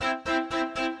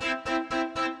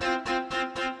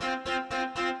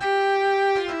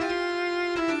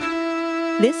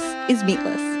This is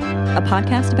Meatless, a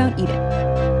podcast about eating.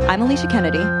 I'm Alicia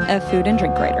Kennedy, a food and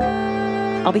drink writer.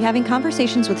 I'll be having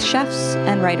conversations with chefs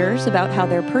and writers about how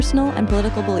their personal and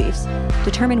political beliefs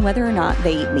determine whether or not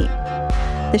they eat meat.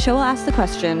 The show will ask the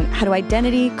question, how do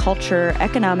identity, culture,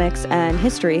 economics, and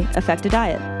history affect a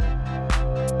diet?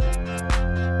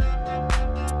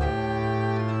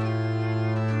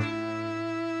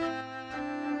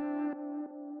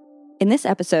 In this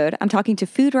episode, I'm talking to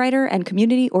food writer and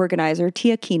community organizer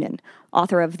Tia Keenan,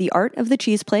 author of The Art of the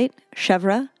Cheese Plate,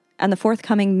 Chèvre, and the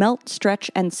forthcoming Melt,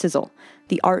 Stretch, and Sizzle,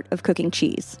 The Art of Cooking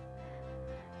Cheese.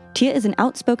 Tia is an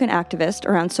outspoken activist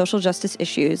around social justice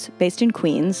issues based in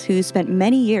Queens who spent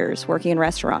many years working in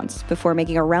restaurants before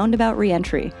making a roundabout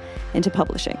re-entry into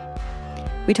publishing.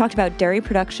 We talked about dairy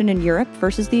production in Europe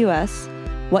versus the US,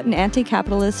 what an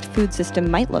anti-capitalist food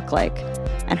system might look like,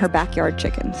 and her backyard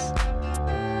chickens.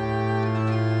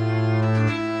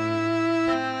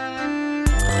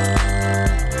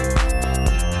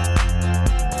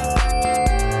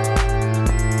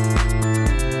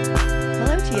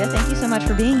 Thank you so much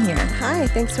for being here. Hi,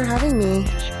 thanks for having me.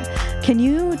 Can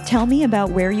you tell me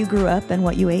about where you grew up and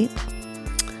what you ate?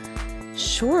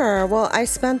 Sure. Well, I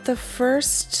spent the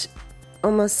first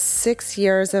almost 6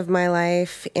 years of my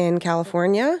life in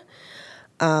California,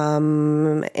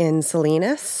 in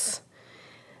Salinas.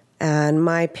 And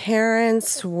my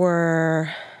parents were...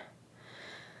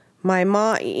 My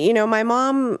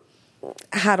mom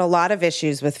had a lot of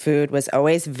issues with food, was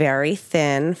always very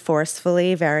thin,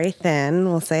 forcefully very thin,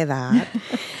 we'll say that.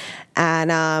 And,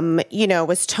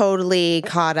 was totally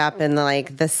caught up in the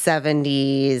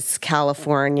 70s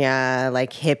California,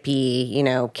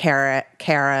 hippie,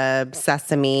 carob,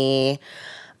 sesame,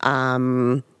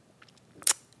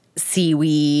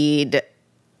 seaweed,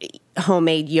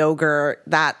 homemade yogurt,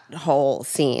 that whole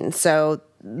scene. So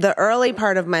the early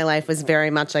part of my life was very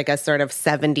much like a sort of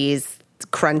 70s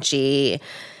crunchy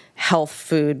health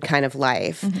food kind of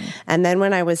life. Mm-hmm. And then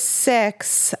when I was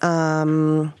 6,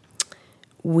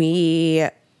 we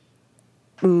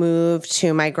moved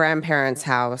to my grandparents'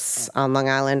 house on Long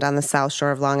Island, on the south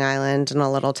shore of Long Island, in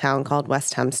a little town called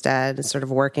West Hempstead, sort of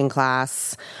working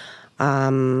class,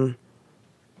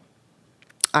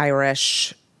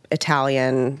 Irish,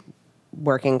 Italian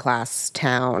working class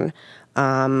town.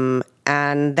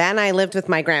 And then I lived with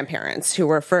my grandparents, who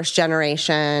were first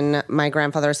generation. My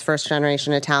grandfather was first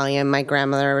generation Italian. My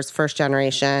grandmother was first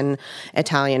generation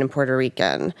Italian and Puerto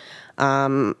Rican.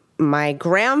 My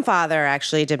grandfather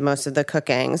actually did most of the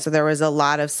cooking. So there was a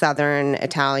lot of Southern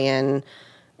Italian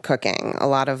cooking, a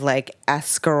lot of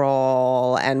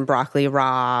escarole and broccoli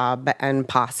rabe and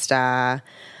pasta.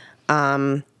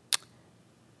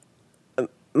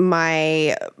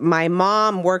 My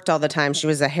mom worked all the time. She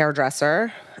was a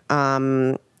hairdresser.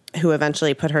 Who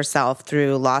eventually put herself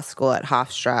through law school at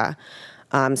Hofstra.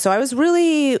 So I was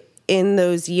really, in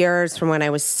those years from when I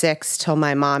was 6 till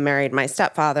my mom married my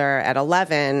stepfather at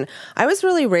 11, I was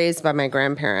really raised by my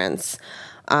grandparents.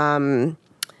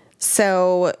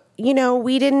 So,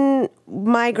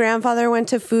 my grandfather went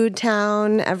to Food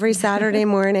Town every Saturday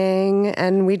morning,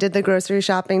 and we did the grocery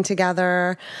shopping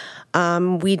together.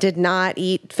 We did not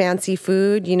eat fancy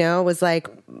food, it was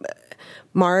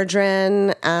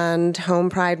margarine and home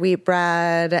fried wheat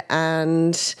bread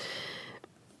and,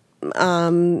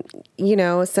 some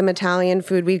Italian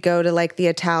food. We'd go to the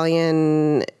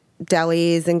Italian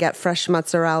delis and get fresh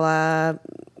mozzarella,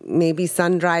 maybe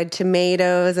sun-dried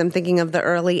tomatoes. I'm thinking of the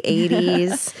early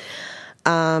 80s.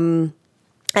 And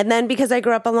then because I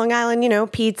grew up on Long Island,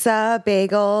 pizza,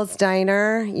 bagels,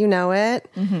 diner, it.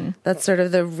 Mm-hmm. That's sort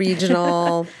of the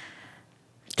regional...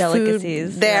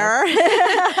 delicacies there.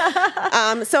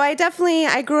 Yeah. So I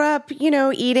grew up,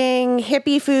 eating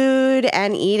hippie food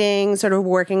and eating sort of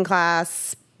working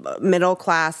class, middle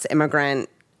class immigrant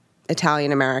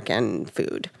Italian American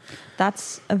food.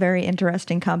 That's a very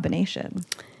interesting combination.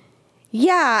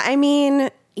 Yeah. I mean,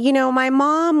 my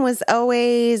mom was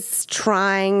always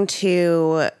trying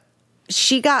to...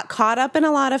 She got caught up in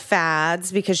a lot of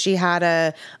fads because she had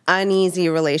a uneasy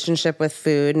relationship with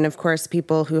food. And of course,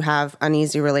 people who have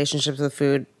uneasy relationships with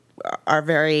food are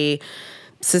very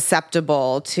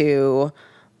susceptible to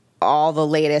all the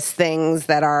latest things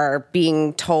that are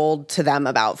being told to them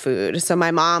about food. So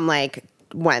my mom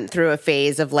went through a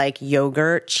phase of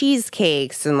yogurt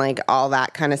cheesecakes and all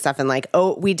that kind of stuff. And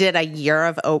we did a year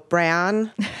of oat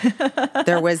bran.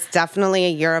 There was definitely a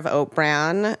year of oat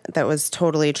bran that was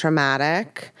totally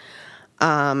traumatic,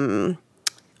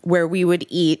 where we would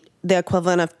eat the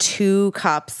equivalent of 2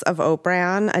 cups of oat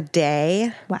bran a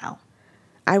day. Wow.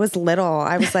 I was little.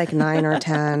 I was 9 or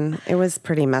 10. It was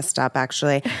pretty messed up,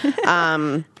 actually.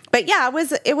 But yeah,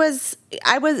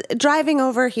 I was driving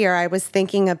over here. I was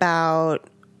thinking about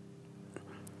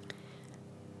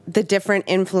the different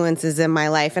influences in my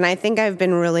life. And I think I've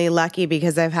been really lucky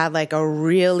because I've had like a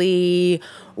really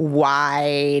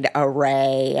wide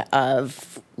array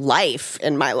of life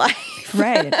in my life.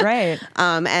 Right.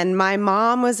 And my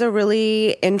mom was a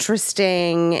really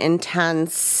interesting,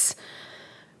 intense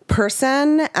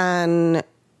person, and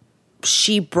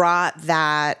she brought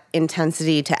that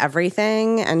intensity to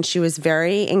everything, and she was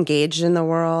very engaged in the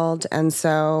world. And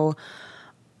so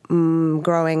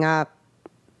growing up,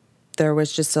 there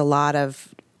was just a lot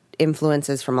of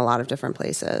influences from a lot of different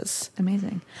places.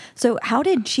 Amazing. So how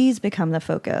did cheese become the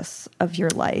focus of your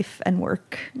life and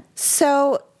work?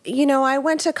 So, I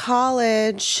went to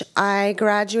college. I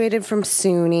graduated from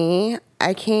SUNY.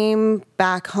 I came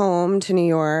back home to New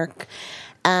York,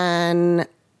 and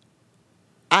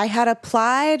I had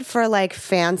applied for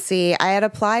fancy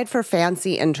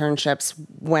internships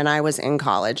when I was in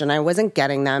college, and I wasn't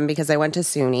getting them because I went to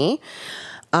SUNY.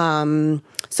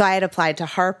 So I had applied to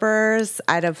Harper's,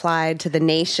 I'd applied to The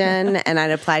Nation, and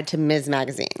I'd applied to Ms.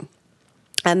 Magazine.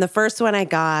 And the first one I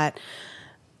got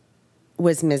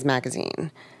was Ms. Magazine.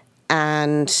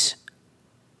 And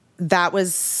that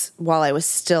was while I was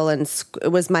still in school. It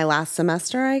was my last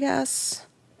semester, I guess.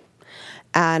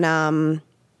 And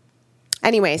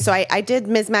anyway, so I did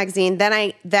Ms. Magazine.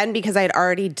 Then because I'd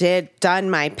already done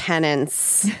my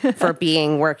penance for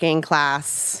being working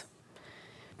class,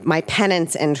 my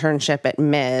penance internship at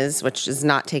Ms., which is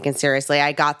not taken seriously.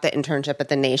 I got the internship at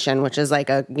The Nation, which is like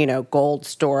a, gold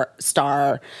star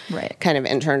kind of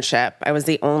internship. I was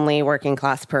the only working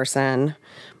class person.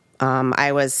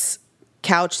 I was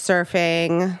couch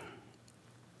surfing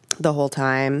the whole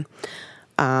time,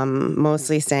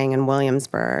 mostly staying in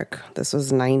Williamsburg. This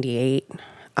was 98.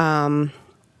 And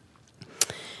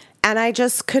I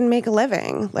just couldn't make a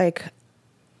living.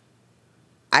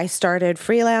 I started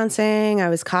freelancing. I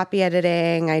was copy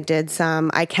editing. I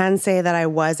can say that I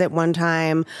was at one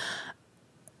time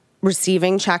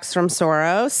receiving checks from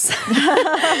Soros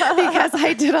because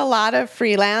I did a lot of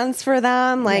freelance for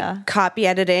them, copy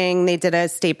editing. They did a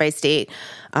state-by-state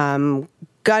gun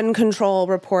control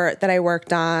report that I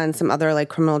worked on, some other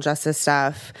criminal justice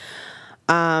stuff.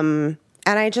 And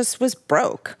I just was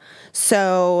broke.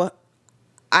 So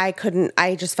I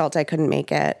just felt I couldn't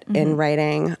make it in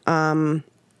writing.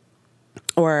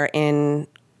 Or in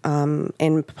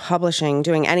publishing,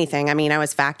 doing anything. I mean, I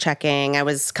was fact checking, I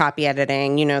was copy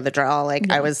editing, the drill.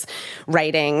 I was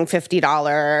writing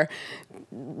 $50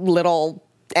 little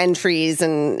entries,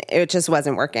 and it just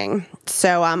wasn't working.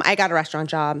 So I got a restaurant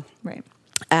job. Right.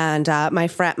 And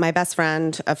my best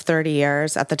friend of 30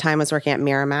 years at the time was working at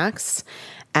Miramax,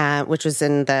 which was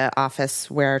in the office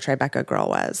where Tribeca Girl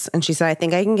was. And she said, I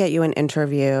think I can get you an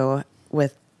interview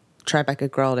with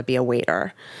Tribeca Girl to be a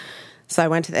waiter. So I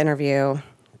went to the interview,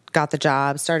 got the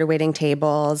job, started waiting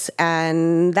tables,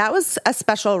 and that was a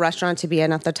special restaurant to be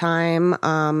in at the time.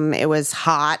 It was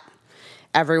hot.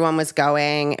 Everyone was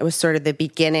going. It was sort of the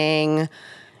beginning,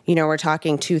 we're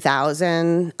talking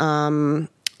 2000.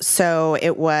 So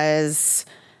it was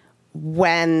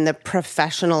when the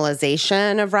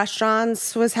professionalization of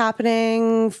restaurants was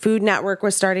happening. Food Network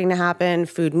was starting to happen.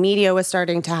 Food media was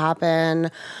starting to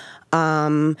happen.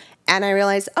 And I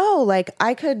realized,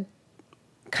 I could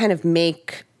kind of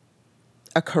make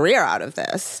a career out of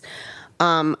this.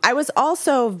 I was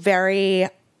also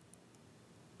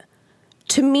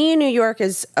to me, New York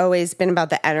has always been about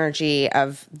the energy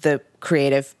of the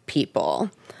creative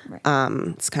people. Right.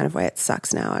 It's kind of why it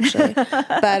sucks now, actually.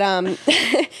 But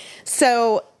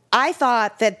so I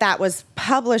thought that was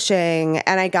publishing,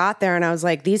 and I got there and I was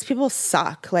like, these people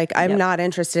suck. I'm not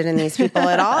interested in these people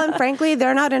at all. And frankly,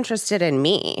 they're not interested in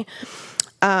me.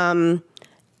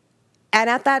 And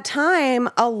at that time,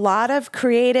 a lot of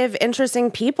creative,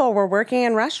 interesting people were working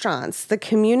in restaurants. The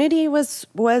community was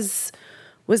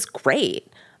great.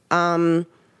 So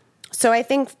I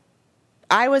think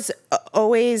I was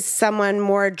always someone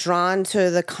more drawn to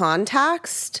the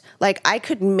context. I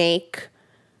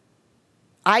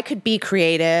could be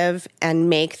creative and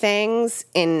make things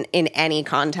in any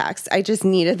context. I just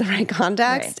needed the right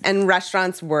context, and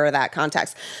restaurants were that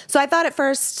context. So I thought at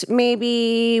first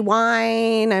maybe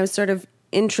wine. I was sort of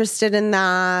interested in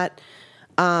that.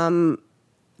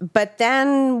 But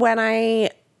then when I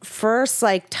first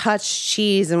touched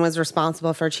cheese and was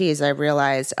responsible for cheese, I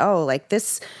realized,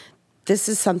 this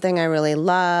is something I really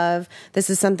love. This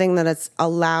is something that is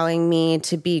allowing me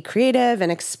to be creative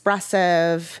and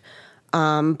expressive,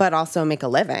 but also make a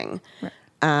living. Right.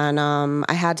 And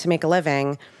I had to make a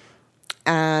living.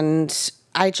 And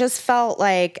I just felt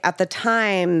at the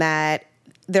time that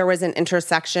there was an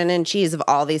intersection in cheese of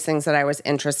all these things that I was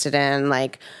interested in,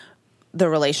 like the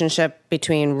relationship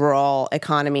between rural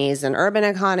economies and urban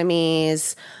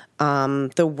economies,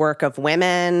 the work of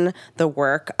women, the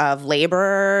work of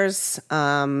laborers,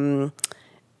 things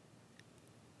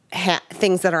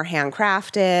that are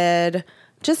handcrafted,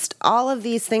 just all of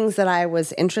these things that I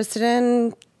was interested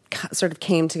in sort of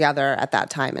came together at that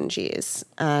time in cheese.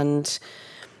 And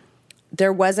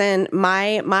there wasn't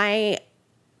my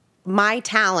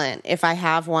talent, if I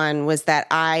have one, was that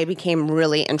I became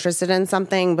really interested in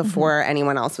something before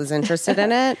anyone else was interested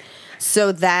in it.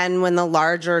 So then when the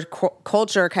larger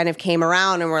culture kind of came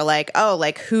around and we're like, oh,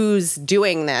 like who's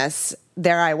doing this?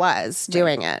 There I was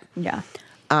doing it. Yeah.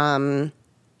 And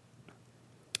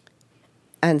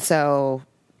so,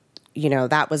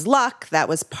 that was luck. That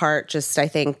was part just, I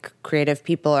think creative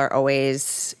people are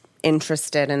always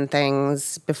interested in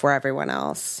things before everyone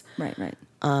else. Right.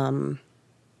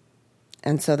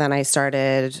 And so then I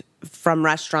started from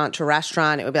restaurant to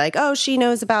restaurant. It would be like, oh, she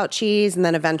knows about cheese. And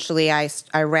then eventually I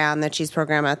ran the cheese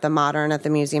program at the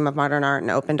Museum of Modern Art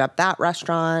and opened up that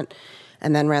restaurant,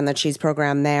 and then ran the cheese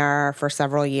program there for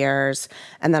several years.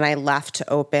 And then I left to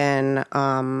open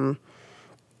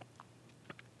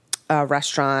a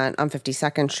restaurant on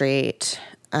 52nd Street,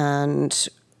 and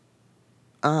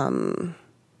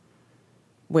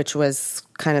which was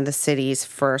kind of the city's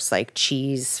first like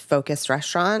cheese focused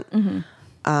restaurant.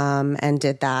 And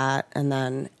did that. And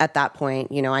then at that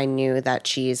point, I knew that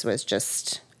cheese was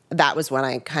that was when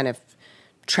I kind of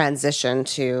transitioned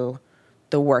to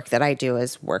the work that I do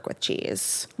is work with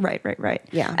cheese. Right.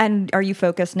 Yeah. And are you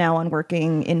focused now on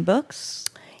working in books?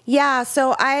 Yeah.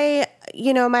 So my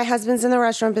husband's in the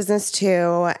restaurant business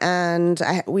too. And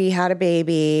we had a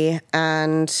baby.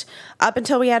 And up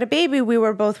until we had a baby, we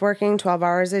were both working 12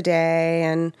 hours a day.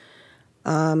 And,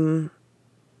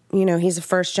 he's a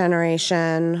first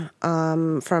generation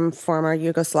from former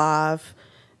Yugoslav,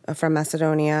 from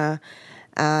Macedonia.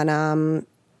 And,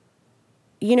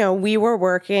 we were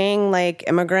working like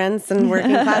immigrants and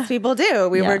working class people do.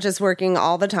 We were just working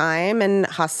all the time and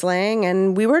hustling,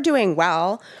 and we were doing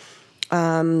well.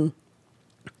 And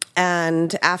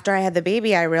after I had the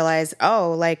baby, I realized,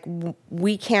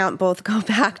 we can't both go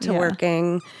back to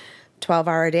working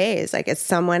 12-hour days. Like,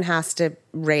 someone has to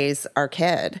raise our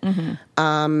kid.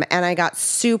 And I got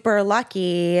super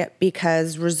lucky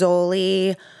because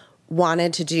Rizzoli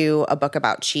wanted to do a book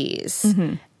about cheese.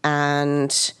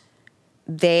 And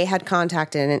they had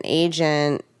contacted an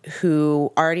agent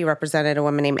who already represented a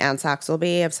woman named Anne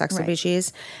Saxelby of Saxelby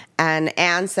Cheese. And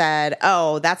Anne said,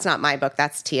 oh, that's not my book.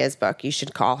 That's Tia's book. You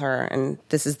should call her. And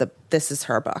this is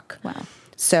her book. Wow.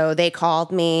 So they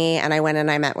called me, and I went and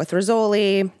I met with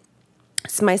Rizzoli.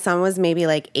 So my son was maybe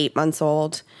like 8 months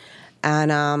old.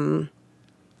 And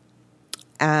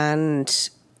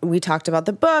we talked about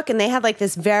the book, and they had like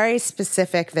this very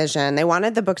specific vision. They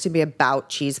wanted the book to be about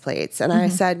cheese plates. And I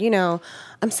said,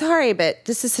 I'm sorry, but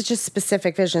this is such a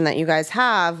specific vision that you guys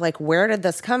have. Like, where did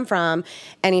this come from?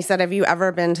 And he said, have you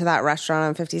ever been to that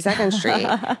restaurant on 52nd Street?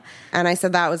 And I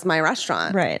said, that was my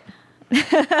restaurant. Right.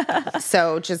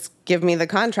 So just give me the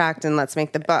contract and let's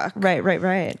make the book.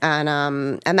 Right.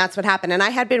 And that's what happened. And I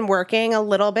had been working a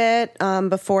little bit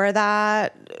before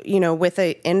that, with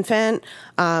an infant.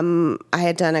 I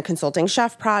had done a consulting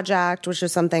chef project, which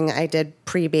was something I did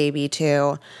pre-baby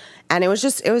too. And it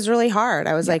was really hard.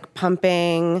 I was like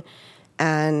pumping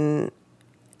and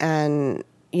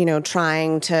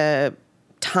trying to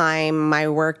time my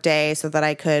work day so that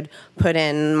I could put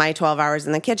in my 12 hours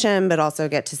in the kitchen, but also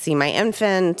get to see my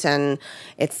infant. And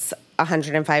it's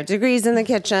 105 degrees in the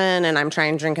kitchen, and I'm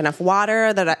trying to drink enough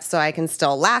water so I can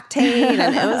still lactate.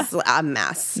 And it was a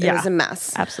mess. It was a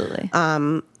mess. Absolutely.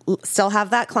 Still have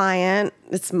that client.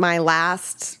 It's my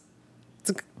last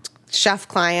chef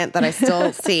client that I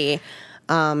still see.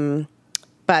 But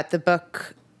the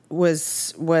book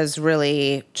was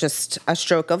really just a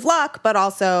stroke of luck, but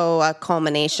also a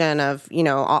culmination of,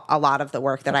 a lot of the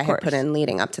work that I had put in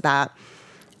leading up to that.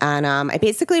 And I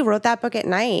basically wrote that book at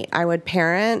night. I would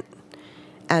parent,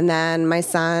 and then my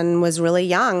son was really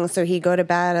young, so he'd go to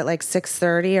bed at like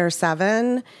 6:30 or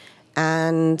 7,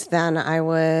 and then I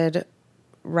would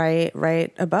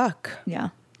write a book.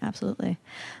 Yeah, absolutely.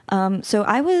 So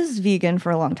I was vegan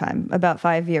for a long time, about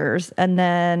 5 years, and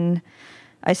then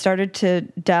I started to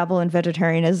dabble in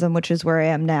vegetarianism, which is where I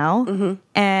am now.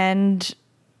 And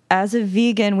as a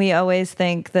vegan, we always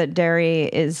think that dairy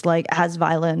is like as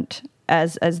violent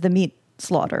as the meat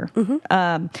slaughter.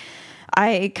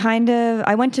 I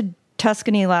went to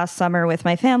Tuscany last summer with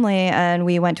my family, and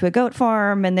we went to a goat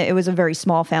farm, and it was a very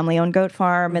small family-owned goat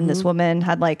farm, and this woman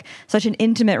had like such an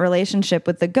intimate relationship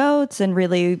with the goats and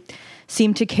really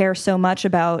seemed to care so much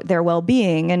about their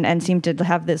well-being and seemed to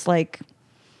have this like,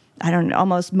 I don't know,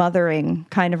 almost mothering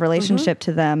kind of relationship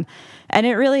to them. And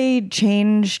it really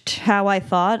changed how I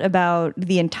thought about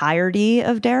the entirety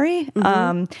of dairy.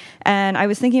 And I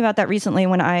was thinking about that recently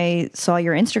when I saw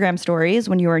your Instagram stories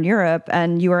when you were in Europe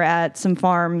and you were at some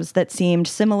farms that seemed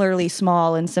similarly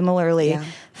small and similarly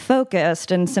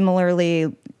focused and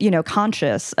similarly,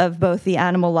 conscious of both the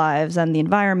animal lives and the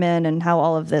environment and how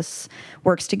all of this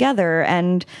works together.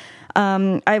 And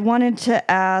I wanted to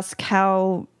ask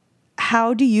how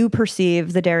do you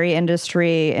perceive the dairy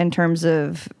industry in terms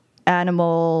of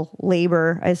animal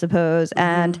labor, I suppose?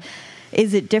 And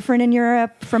is it different in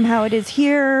Europe from how it is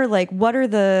here? Like, what are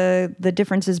the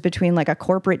differences between like a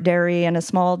corporate dairy and a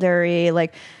small dairy?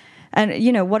 Like,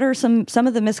 and what are some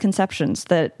of the misconceptions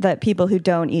that people who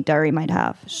don't eat dairy might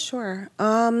have? Sure.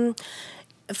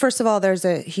 First of all, there's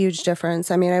a huge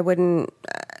difference. I mean, I wouldn't.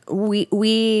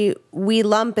 We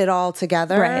lump it all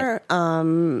together.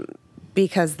 Right.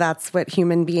 Because that's what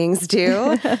human beings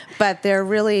do. But there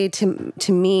really,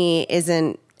 to me,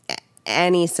 isn't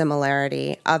any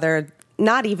similarity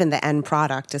not even the end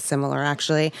product is similar,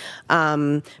 actually,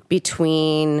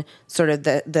 between sort of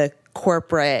the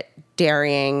corporate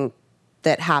dairying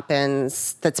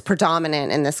that's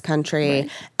predominant in this country,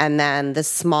 and then the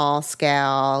small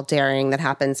scale dairying that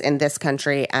happens in this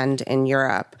country and in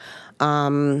Europe.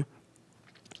 I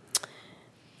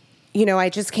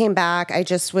just came back. I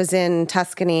just was in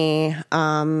Tuscany,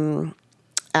 and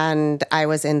I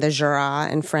was in the Jura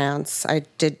in France. I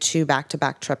did 2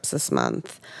 back-to-back trips this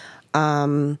month.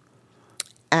 And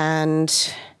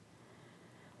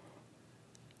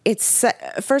it's,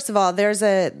 first of all, there's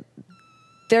a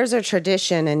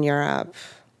tradition in Europe,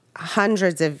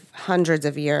 hundreds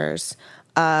of years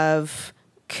of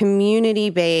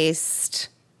community-based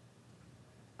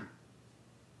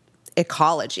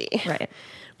ecology.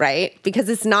 Right? Because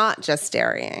it's not just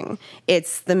dairying.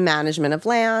 It's the management of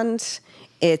land.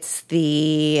 It's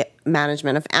the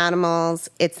management of animals.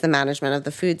 It's the management of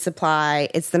the food supply.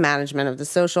 It's the management of the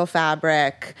social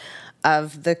fabric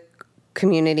of the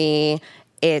community.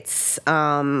 It's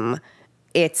health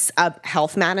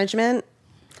management.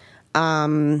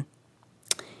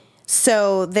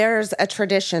 So there's a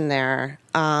tradition there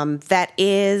that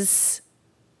is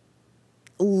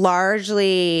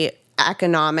largely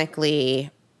economically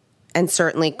and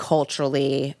certainly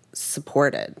culturally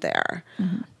supported there.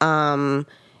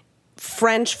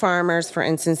 French farmers, for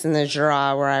instance, in the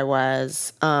Jura where I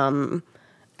was,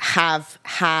 have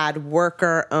had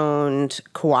worker-owned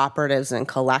cooperatives and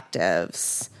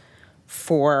collectives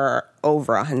for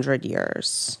over 100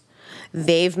 years.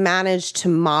 They've managed to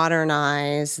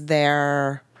modernize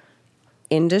their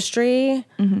industry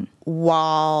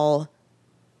while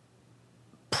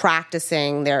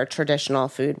practicing their traditional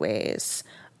food ways.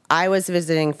 I was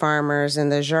visiting farmers in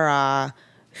the Jura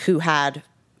who had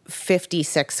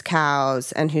 56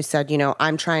 cows and who said,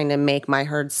 I'm trying to make my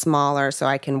herd smaller so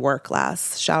I can work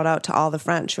less. Shout out to all the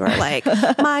French who are like,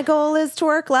 my goal is to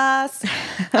work less.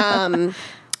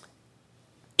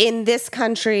 In this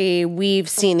country, we've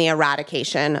seen the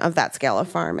eradication of that scale of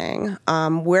farming.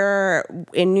 We're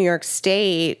in New York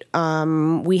State,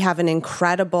 we have an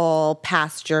incredible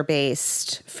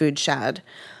pasture-based food shed.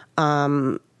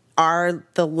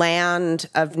 The land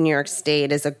of New York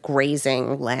State is a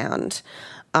grazing land.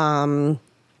 And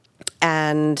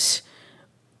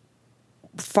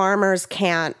farmers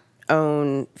can't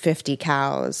own 50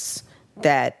 cows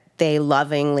that they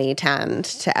lovingly tend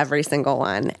to every single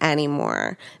one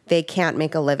anymore. They can't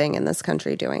make a living in this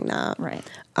country doing that. Right.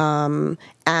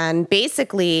 And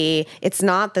basically, it's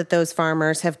not that those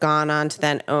farmers have gone on to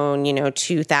then own,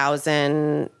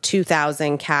 2,000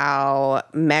 cow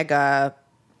mega,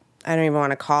 I don't even want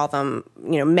to call them,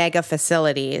 mega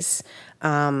facilities.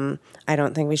 I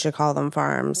don't think we should call them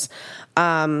farms.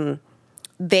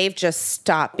 They've just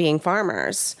stopped being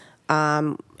farmers.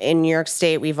 In New York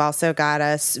State, we've also got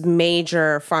a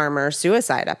major farmer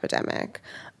suicide epidemic.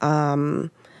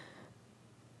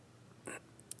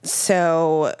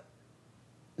 So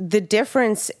the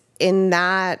difference in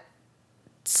that,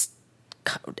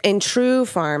 in true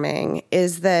farming,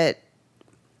 is that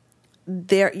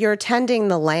you're tending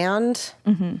the land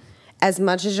as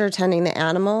much as you're tending the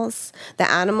animals. The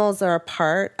animals are a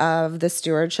part of the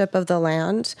stewardship of the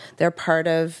land. They're part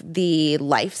of the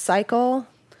life cycle.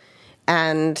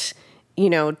 And,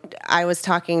 I was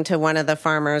talking to one of the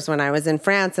farmers when I was in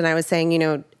France, and I was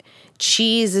saying,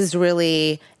 cheese is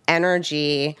really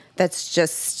energy that's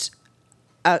just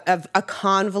a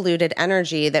convoluted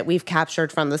energy that we've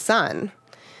captured from the sun.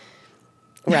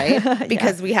 Right?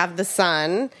 Because we have the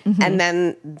sun, and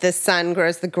then the sun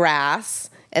grows the grass,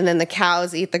 and then the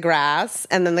cows eat the grass,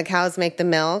 and then the cows make the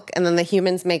milk, and then the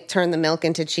humans turn the milk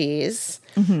into cheese.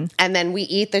 And then we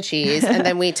eat the cheese, and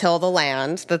then we till the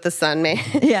land that the sun made.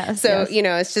 So,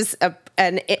 it's just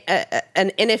an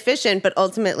inefficient, but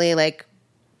ultimately, like,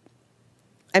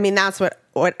 I mean, that's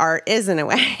what art is in a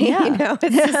way.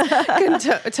 It's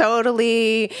just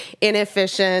totally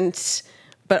inefficient,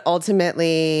 but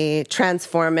ultimately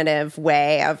transformative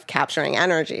way of capturing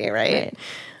energy, right?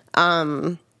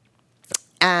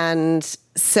 And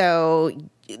so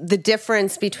the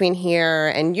difference between here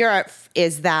and Europe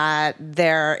is that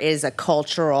there is a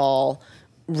cultural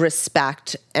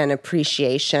respect and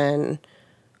appreciation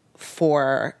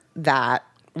for that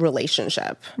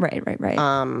relationship. Right.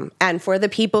 And for the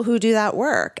people who do that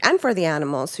work, and for the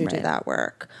animals who do that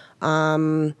work.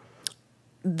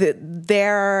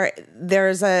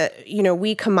 There's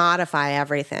we commodify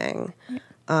everything.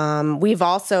 We've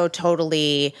also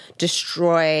totally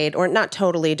destroyed, or not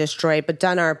totally destroyed, but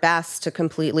done our best to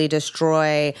completely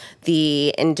destroy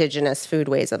the indigenous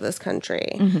foodways of this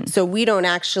country. So we don't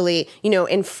actually,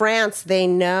 in France, they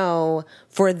know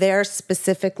for their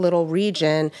specific little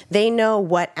region, they know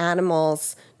what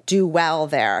animals do well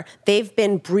there. They've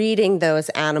been breeding those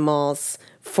animals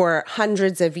for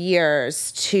hundreds of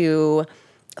years to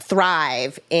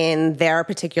thrive in their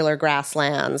particular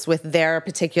grasslands, with their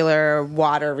particular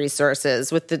water resources,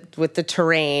 with the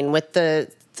terrain, with the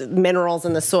minerals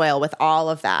in the soil, with all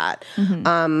of that.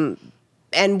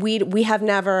 And we have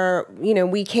never,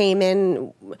 we came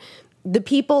in. The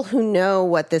people who know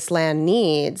what this land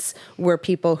needs were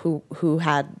people who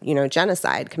had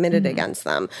genocide committed against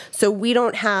them. So we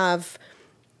don't have.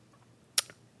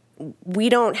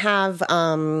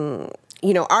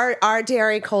 Our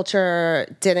dairy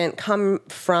culture didn't come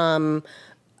from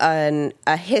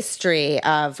a history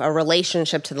of a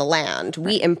relationship to the land.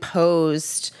 We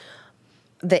imposed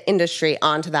the industry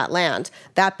onto that land.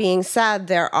 That being said,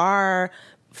 there are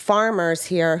farmers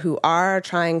here who are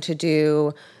trying to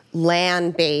do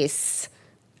land-based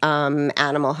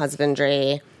animal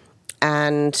husbandry,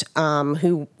 and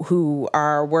who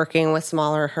are working with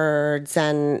smaller herds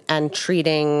and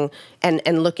treating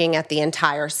and looking at the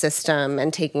entire system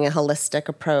and taking a holistic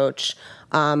approach.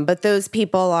 But those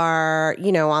people are,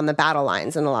 on the battle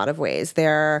lines in a lot of ways.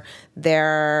 They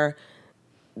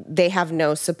have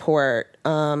no support,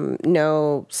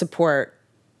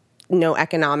 no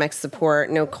economic support,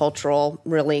 no cultural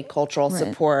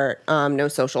support, no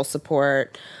social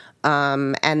support,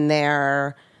 and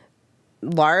they're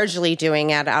largely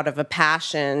doing it out of a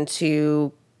passion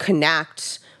to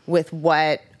connect with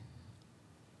what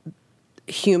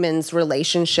humans'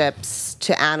 relationships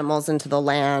to animals and to the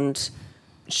land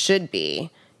should be,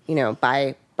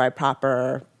 by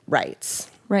proper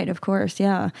rights. Right, of course,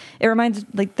 yeah. It reminds,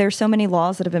 there's so many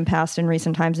laws that have been passed in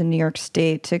recent times in New York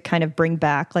State to kind of bring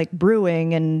back,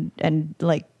 brewing and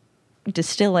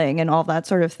distilling and all that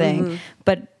sort of thing.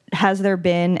 But has there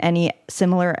been any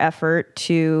similar effort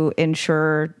to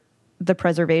ensure the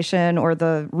preservation or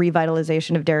the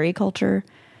revitalization of dairy culture?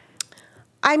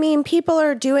 I mean, people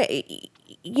are doing,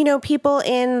 people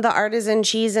in the artisan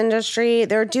cheese industry,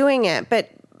 they're doing it, but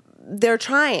they're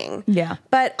trying. Yeah.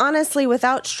 But honestly,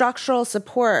 without structural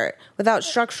support, without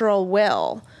structural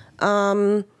will,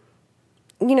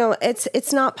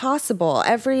 it's not possible.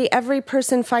 Every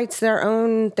person fights their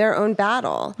own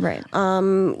battle. Right.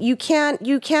 You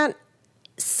can't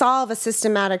solve a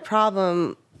systematic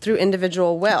problem through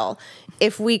individual will.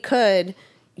 If we could,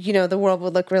 the world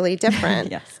would look really different.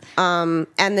 Yes.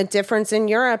 And the difference in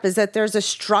Europe is that there's a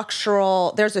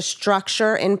structure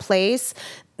in place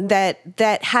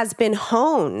that has been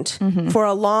honed for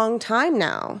a long time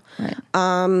now. Right.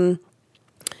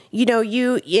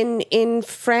 In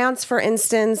France, for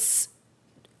instance,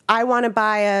 I want to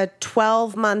buy a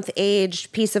 12-month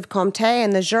aged piece of Comté in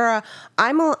the Jura.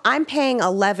 I'm paying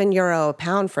 €11 a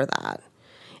pound for that.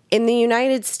 In the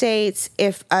United States,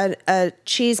 if a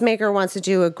cheesemaker wants to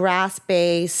do a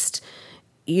grass-based,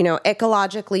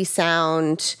 ecologically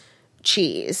sound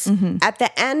cheese, at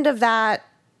the end of that,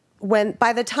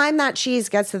 by the time that cheese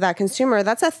gets to that consumer,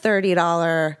 that's a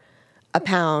 $30 a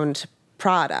pound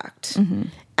product.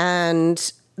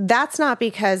 And that's not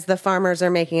because the farmers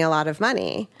are making a lot of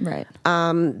money. Right.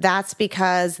 That's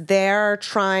because they're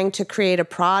trying to create a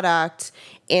product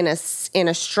in a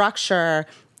structure,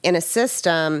 in a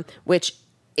system, which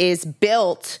is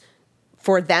built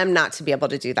for them not to be able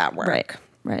to do that work.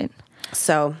 Right.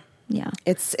 So yeah,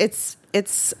 it's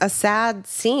a sad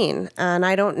scene, and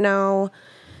I don't know.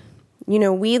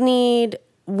 we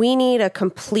need a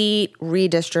complete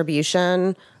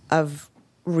redistribution of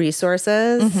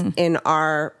resources in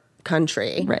our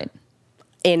country. Right.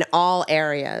 In all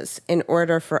areas, in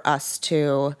order for us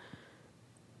to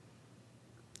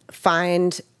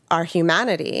find our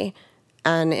humanity,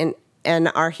 and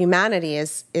our humanity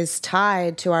is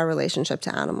tied to our relationship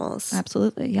to animals.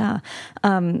 Absolutely, yeah.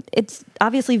 It's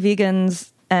obviously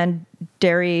vegans and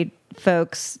dairy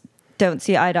folks don't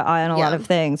see eye to eye on a lot of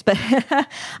things, but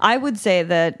I would say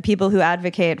that people who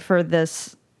advocate for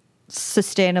this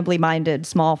sustainably minded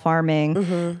small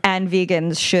farming and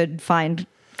vegans should find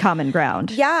common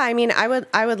ground. Yeah, I mean, I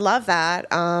would love that.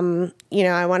 I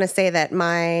want to say that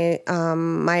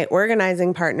my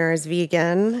organizing partner is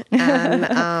vegan,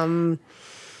 and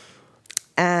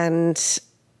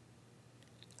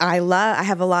I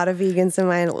have a lot of vegans in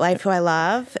my life who I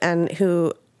love and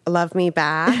who love me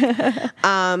back.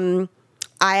 I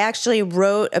actually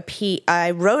wrote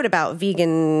about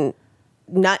vegan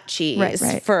nut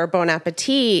cheese for Bon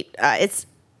Appetit. It's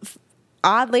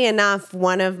oddly enough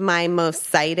one of my most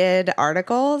cited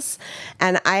articles,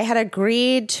 and I had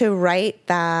agreed to write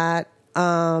that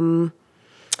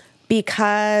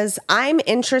because I'm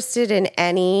interested in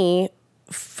any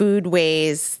food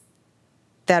ways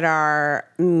that are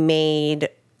made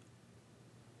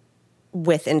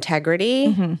with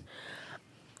integrity.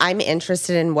 I'm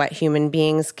interested in what human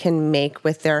beings can make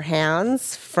with their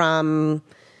hands from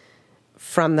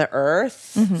the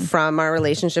earth, from our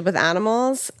relationship with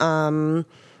animals.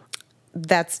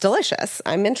 That's delicious.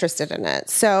 I'm interested in it.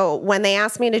 So when they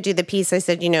asked me to do the piece, I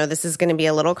said, this is going to be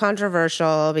a little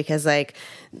controversial because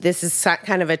this is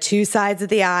kind of a two sides of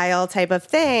the aisle type of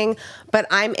thing, but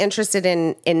I'm interested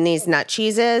in these nut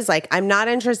cheeses. I'm not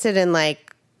interested in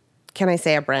can I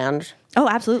say a brand? Oh,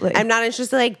 absolutely. I'm not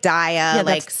interested in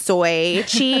Daiya, soy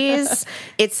cheese.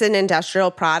 It's an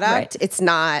industrial product. Right. It's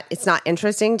not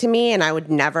interesting to me, and I would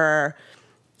never.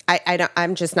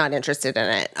 I'm just not interested in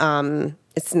it.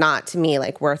 It's not to me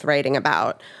worth writing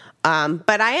about.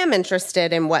 But I am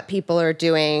interested in what people are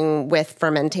doing with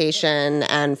fermentation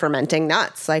and fermenting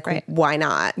nuts. Why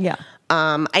not? Yeah.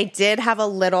 I did have a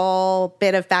little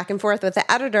bit of back and forth with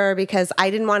the editor because I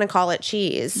didn't want to call it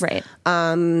cheese. Right.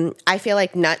 I feel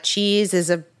like nut cheese is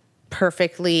a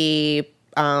perfectly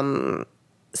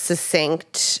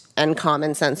succinct and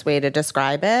common sense way to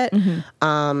describe it.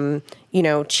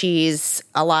 Cheese,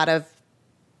 a lot of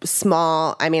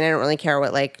small, I don't really care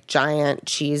what giant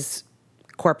cheese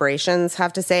corporations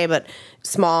have to say, but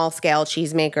small scale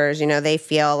cheesemakers, they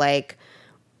feel like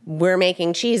we're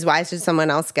making cheese. Why should someone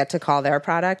else get to call their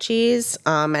product cheese?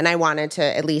 And I wanted to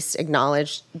at least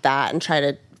acknowledge that and try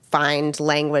to find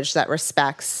language that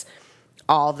respects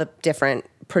all the different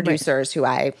producers who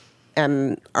are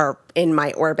in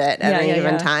my orbit at any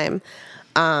given time.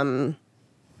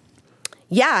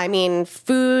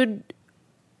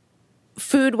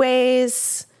 Food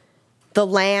ways, the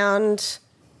land,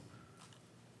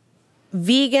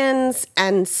 vegans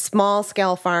and small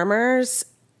scale farmers,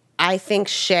 I think,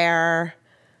 share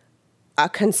a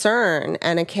concern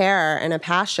and a care and a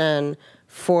passion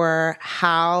for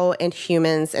how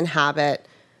humans inhabit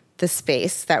the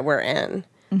space that we're in.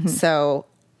 So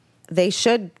they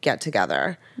should get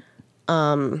together.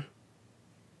 I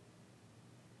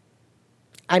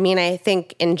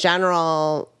think in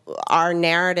general, our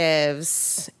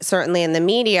narratives, certainly in the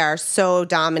media, are so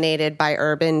dominated by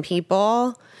urban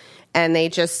people, and they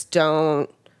just don't.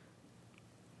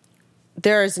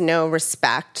 There is no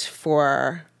respect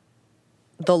for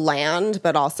the land,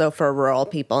 but also for rural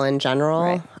people in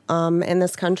general in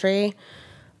this country.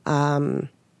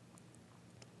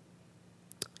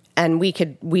 And we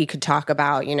could talk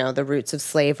about, the roots of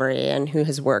slavery and who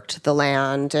has worked the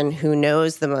land and who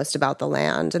knows the most about the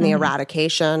land and the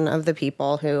eradication of the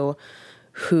people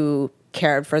who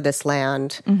cared for this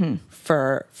land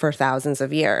for thousands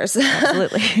of years.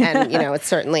 Absolutely. And, it's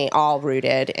certainly all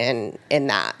rooted in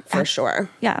that for sure.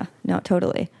 Yeah, no,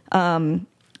 totally.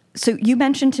 So you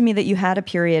mentioned to me that you had a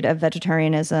period of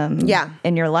vegetarianism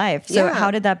in your life. So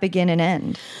how did that begin and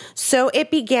end? So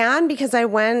it began because I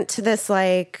went to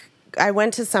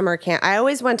summer camp. I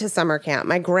always went to summer camp.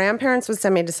 My grandparents would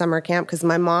send me to summer camp because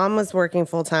my mom was working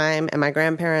full time and my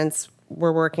grandparents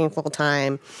were working full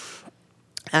time.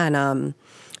 And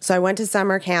so I went to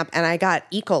summer camp and I got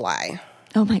E. coli.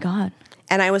 Oh my God.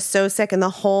 And I was so sick, and the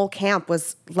whole camp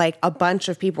was a bunch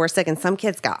of people were sick, and some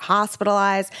kids got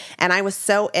hospitalized, and I was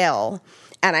so ill.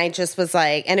 And I just was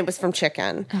and it was from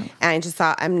chicken. Oh. And I just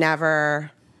thought,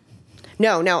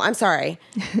 No, I'm sorry.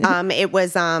 It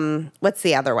was, what's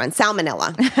the other one?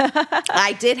 Salmonella.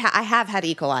 I have had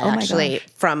E. coli, actually,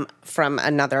 from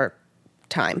another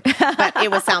time, but it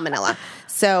was salmonella.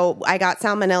 So I got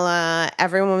salmonella.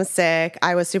 Everyone was sick.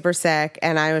 I was super sick.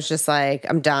 And I was just like,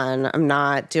 I'm done. I'm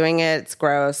not doing it. It's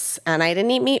gross. And I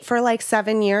didn't eat meat for like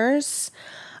 7 years.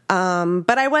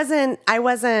 But I wasn't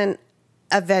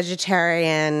a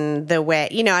vegetarian the way,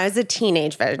 I was a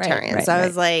teenage vegetarian. Right, so I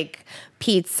was like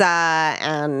pizza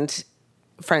and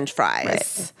French fries.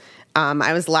 Right.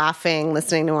 I was laughing,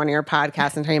 listening to one of your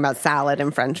podcasts and talking about salad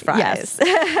and French fries.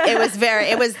 Yes.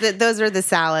 Those were the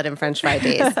salad and French fry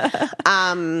days.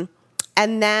 And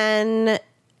then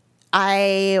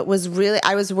I was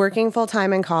working full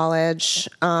time in college.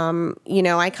 My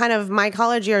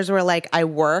college years were like I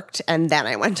worked and then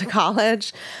I went to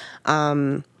college.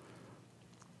 And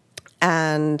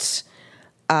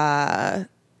I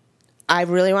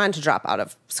really wanted to drop out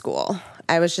of school.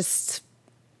 I was just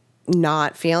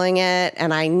not feeling it.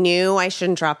 And I knew I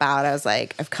shouldn't drop out. I was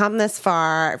like, I've come this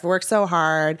far. I've worked so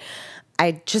hard.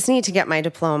 I just need to get my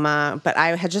diploma, but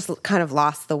I had just kind of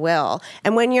lost the will.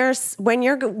 And when you're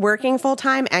working full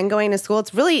time and going to school,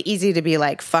 it's really easy to be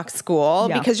like, fuck school,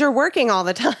 because you're working all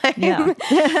the time. Yeah.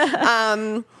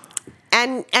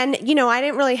 And I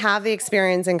didn't really have the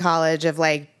experience in college of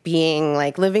like being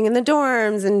like living in the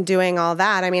dorms and doing all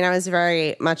that. I mean, I was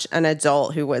very much an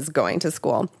adult who was going to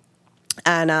school.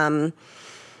 And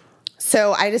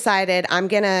so I decided I'm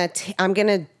gonna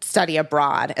study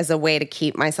abroad as a way to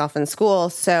keep myself in school.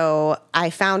 So I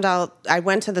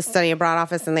went to the study abroad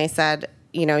office and they said,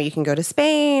 you can go to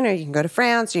Spain or you can go to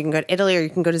France or you can go to Italy or you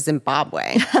can go to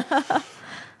Zimbabwe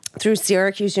through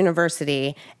Syracuse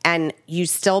University, and you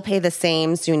still pay the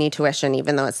same SUNY tuition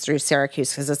even though it's through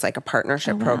Syracuse because it's like a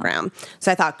partnership program.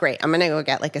 So I thought, great, I'm going to go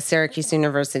get like a Syracuse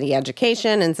University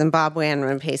education in Zimbabwe and I'm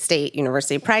going to pay state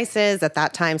university prices. At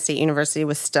that time, state university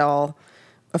was still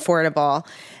affordable.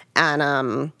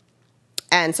 And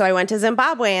so I went to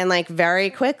Zimbabwe and like very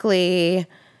quickly,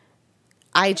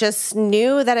 I just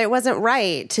knew that it wasn't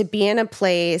right to be in a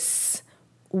place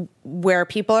where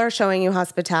people are showing you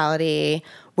hospitality,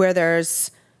 where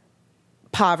there's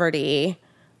poverty.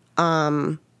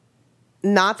 Not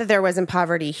that there wasn't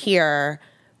poverty here,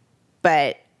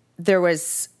 but there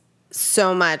was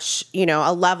so much,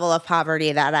 a level of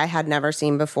poverty that I had never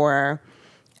seen before.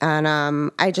 And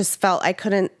I just felt I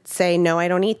couldn't say, no, I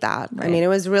don't eat that. Right. I mean, it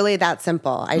was really that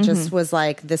simple. I just was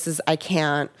like, I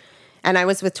can't. And I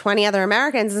was with 20 other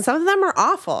Americans, and some of them are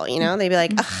awful, They'd be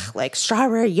like, ugh, like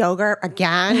strawberry yogurt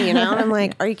again, And I'm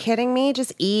like, are you kidding me?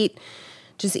 Just eat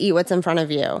what's in front of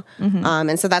you.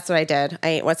 And so that's what I did. I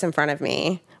ate what's in front of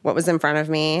me, what was in front of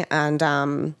me. And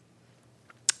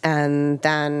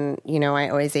then, I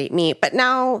always ate meat. But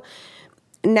now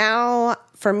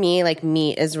for me, like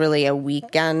meat is really a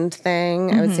weekend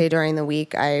thing. I would say during the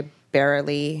week, I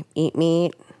barely eat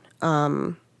meat.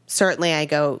 Certainly I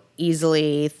go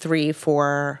easily 3,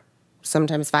 4,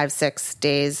 sometimes 5, 6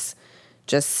 days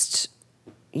just,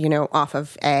 off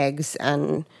of eggs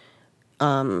and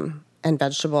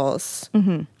vegetables.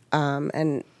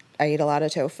 And I eat a lot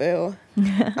of tofu.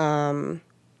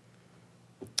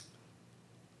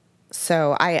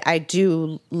 So I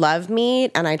do love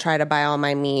meat, and I try to buy all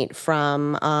my meat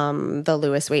from the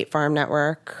Lewis Weight Farm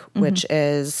Network, which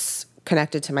is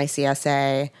connected to my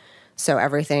CSA. So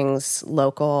everything's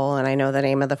local, and I know the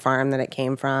name of the farm that it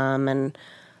came from. And,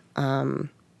 I'm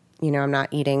not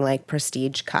eating like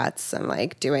prestige cuts. I'm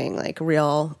like doing like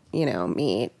real,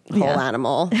 meat, whole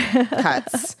animal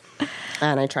cuts.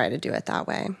 And I try to do it that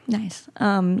way. Nice.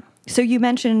 So you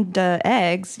mentioned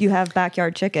eggs. You have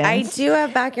backyard chickens. I do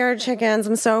have backyard chickens.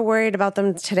 I'm so worried about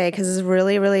them today because it's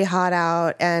really, really hot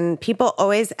out. And people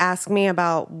always ask me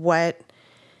about what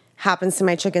happens to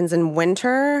my chickens in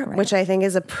winter, which I think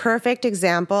is a perfect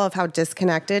example of how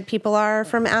disconnected people are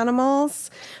from animals,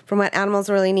 from what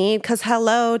animals really need. Because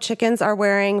hello, chickens are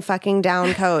wearing fucking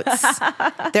down coats.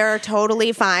 They're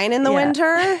totally fine in the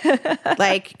winter.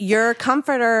 Like your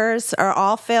comforters are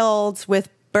all filled with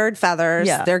bird feathers.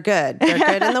 Yeah. They're good. They're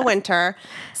good in the winter.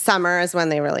 Summer is when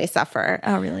they really suffer.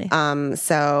 Oh, really?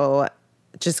 So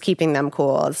just keeping them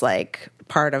cool is like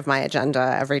part of my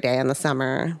agenda every day in the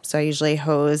summer. So I usually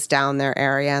hose down their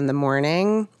area in the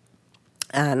morning.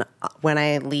 And when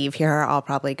I leave here, I'll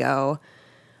probably go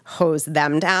hose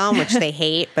them down, which they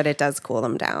hate, but it does cool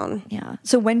them down. Yeah.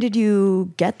 So when did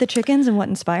you get the chickens and what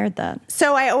inspired that?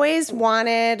 So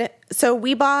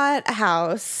we bought a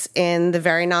house in the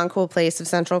very non-cool place of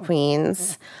Central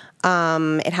Queens.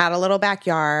 It had a little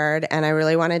backyard, and I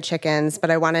really wanted chickens,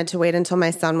 but I wanted to wait until my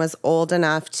son was old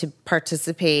enough to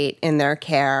participate in their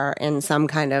care in some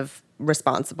kind of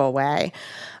responsible way.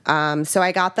 So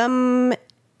I got them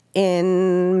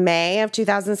in May of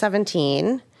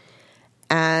 2017,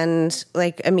 and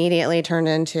like immediately turned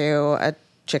into a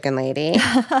chicken lady.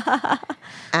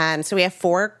 And so we have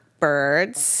 4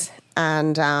 birds,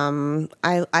 and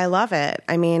I love it.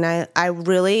 I mean,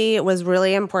 it was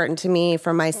really important to me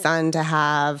for my son to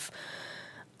have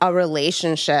a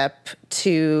relationship,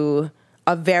 to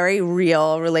a very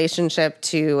real relationship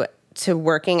to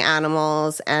working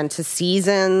animals and to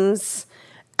seasons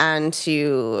and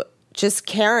to just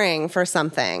caring for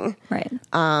something. Right.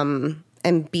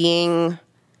 And being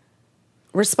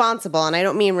responsible. And I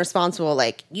don't mean responsible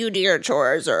like you do your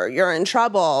chores or you're in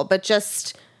trouble, but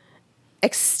just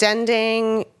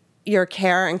extending your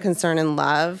care and concern and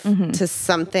love to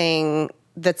something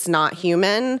that's not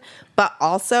human, but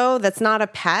also that's not a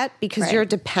pet, because you're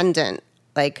dependent.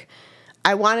 Like,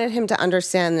 I wanted him to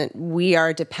understand that we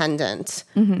are dependent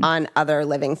on other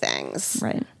living things.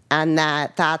 Right. And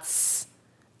that's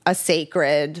a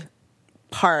sacred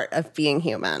part of being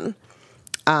human.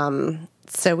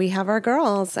 So we have our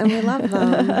girls, and we love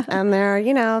them. And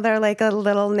they're like a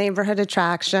little neighborhood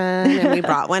attraction. And we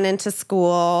brought one into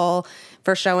school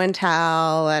for show and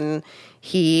tell. And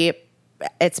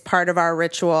it's part of our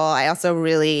ritual. I also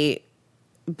really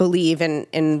believe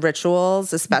in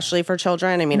rituals, especially for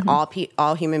children. I mean,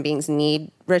 all human beings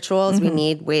need rituals. We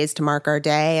need ways to mark our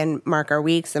day and mark our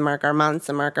weeks and mark our months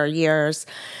and mark our years.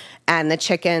 And the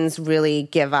chickens really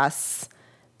give us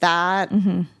that.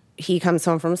 He comes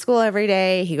home from school every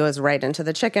day. He goes right into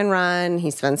the chicken run.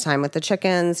 He spends time with the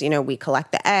chickens. We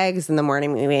collect the eggs in the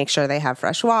morning. We make sure they have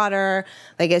fresh water.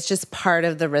 Like, it's just part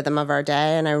of the rhythm of our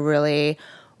day. And I really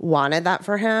wanted that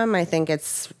for him. I think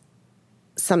it's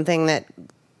something that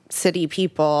city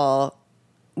people,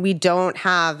 we don't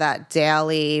have that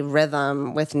daily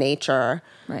rhythm with nature.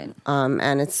 Right.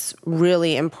 And it's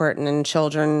really important in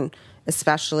children,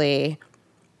 especially.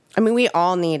 I mean, we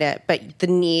all need it, but the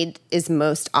need is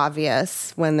most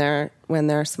obvious when they're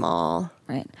small.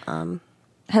 Right.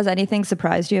 Has anything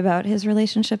surprised you about his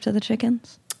relationship to the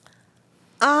chickens?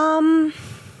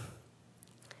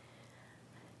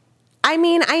 I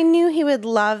mean, I knew he would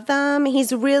love them.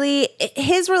 His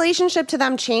relationship to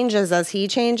them changes as he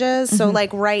changes. So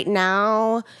like right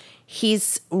now,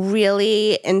 he's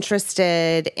really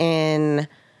interested in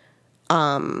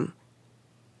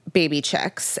baby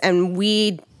chicks. And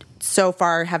we so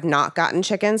far have not gotten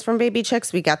chickens from baby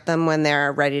chicks. We get them when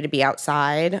they're ready to be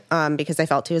outside, because I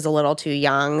felt he was a little too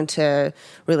young to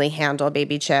really handle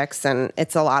baby chicks. And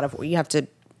it's a lot of, you have to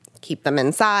keep them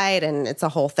inside, and it's a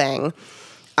whole thing.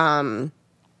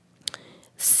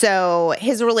 So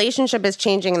his relationship is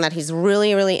changing in that he's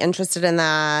really, really interested in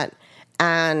that.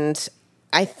 And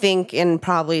I think in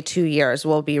probably 2 years,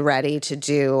 we'll be ready to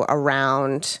do a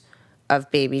round of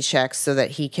baby chicks so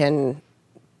that he can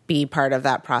be part of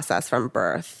that process from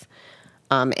birth.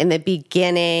 In the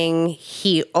beginning,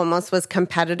 he almost was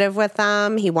competitive with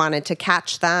them. He wanted to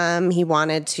catch them. He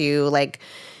wanted to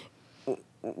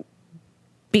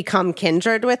become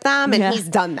kindred with them, and he's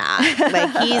done that.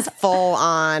 Like, he's full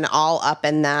on all up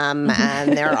in them,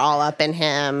 and they're all up in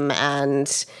him,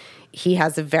 and he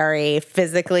has a very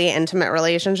physically intimate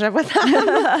relationship with them.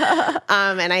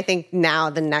 And I think now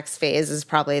the next phase is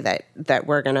probably that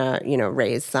we're gonna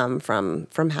raise some from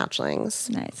hatchlings.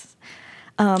 Nice.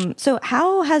 So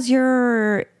how has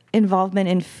your involvement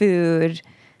in food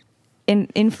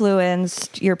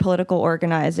influenced your political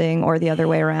organizing, or the other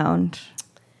way around?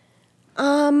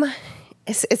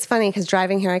 It's funny because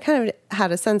driving here, I kind of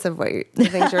had a sense of the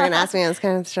things you were going to ask me. I was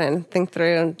kind of trying to think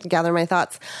through and gather my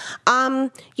thoughts.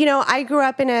 I grew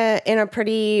up in a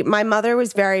pretty. My mother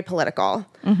was very political.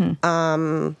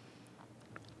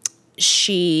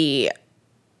 She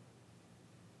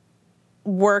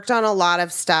worked on a lot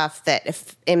of stuff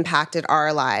that impacted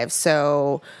our lives.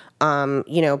 So,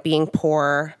 being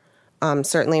poor,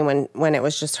 certainly when it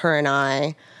was just her and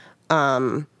I.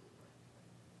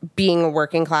 Being a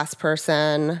working class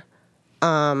person,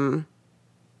 I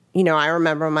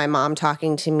remember my mom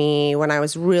talking to me when I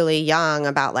was really young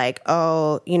about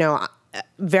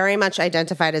very much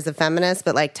identified as a feminist,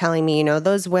 but telling me,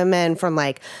 those women from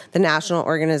the National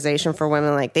Organization for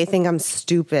Women, they think I'm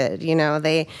stupid.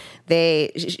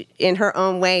 They in her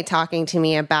own way talking to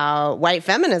me about white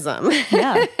feminism,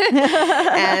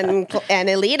 and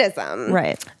elitism,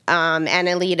 right? And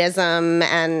elitism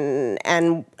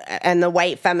and the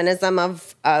white feminism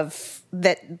of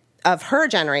her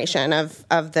generation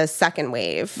of the second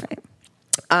wave, right?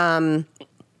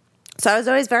 So I was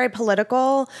always very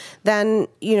political. Then,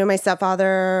 my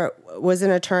stepfather was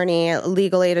an attorney, a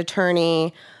legal aid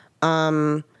attorney.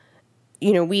 I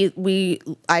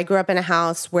grew up in a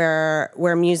house where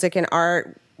music and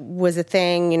art was a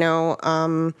thing,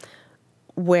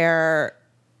 where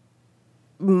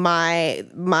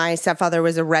my stepfather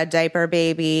was a red diaper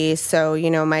baby. So,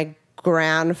 my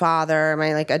grandfather,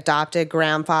 my like adopted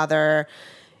grandfather,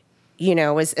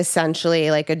 was essentially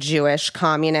like a Jewish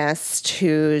communist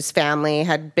whose family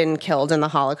had been killed in the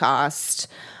Holocaust.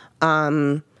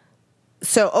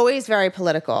 So always very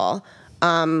political.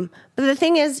 But the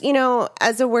thing is,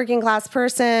 as a working class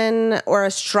person or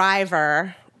a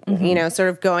striver, sort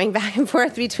of going back and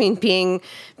forth between being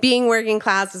working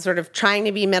class and sort of trying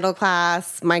to be middle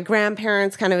class. My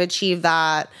grandparents kind of achieved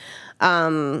that.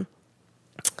 The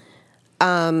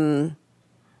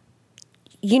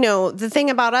thing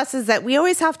about us is that we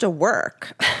always have to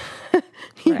work,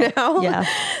 you know? Yeah.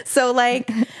 So like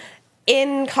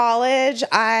in college,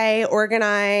 I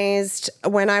organized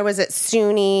when I was at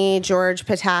SUNY, George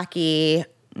Pataki.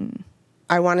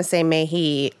 I want to say may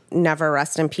he never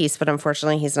rest in peace, but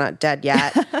unfortunately he's not dead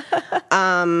yet.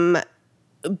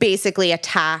 Basically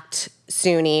attacked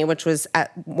SUNY, which was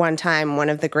at one time one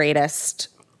of the greatest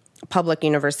public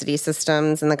university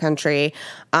systems in the country.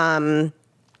 And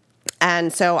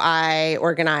so I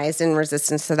organized in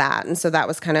resistance to that. And so that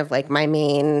was kind of like my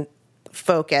main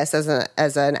focus as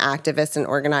an activist and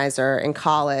organizer in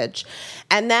college.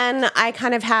 And then I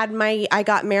kind of I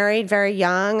got married very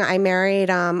young.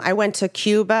 I went to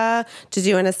Cuba to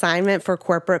do an assignment for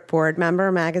Corporate Board Member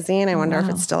magazine. I wonder if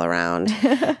it's still around.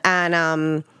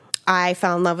 And I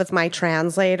fell in love with my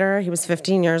translator. He was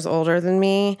 15 years older than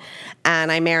me.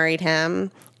 And I married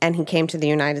him, and he came to the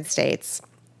United States.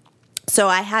 So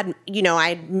I had,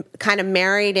 I kind of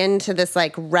married into this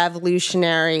like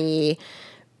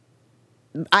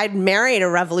I'd married a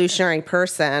revolutionary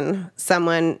person,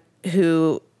 someone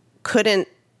who couldn't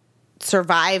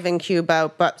survive in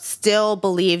Cuba, but still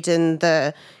believed in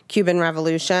the Cuban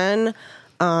Revolution.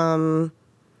 And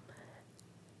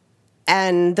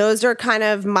those are kind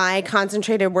of my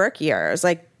concentrated work years.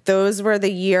 Like those were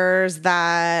the years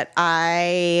that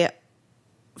I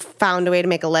found a way to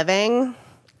make a living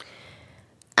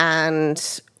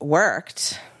and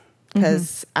worked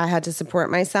because I had to support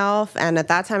myself. And at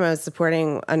that time I was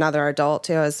supporting another adult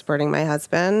too. I was supporting my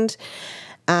husband.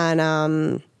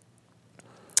 And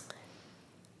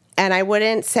I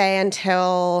wouldn't say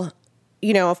until,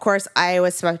 of course I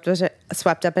was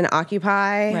swept up in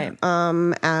Occupy. Right.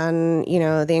 And,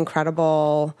 the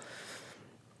incredible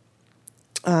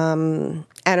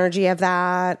energy of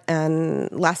that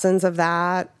and lessons of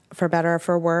that, for better or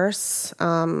for worse.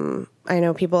 I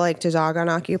know people like to dog on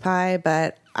Occupy,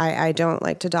 but I don't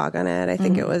like to dog on it. I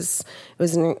think it was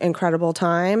an incredible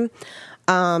time.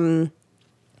 And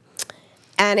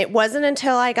it wasn't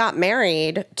until I got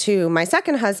married to my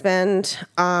second husband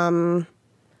that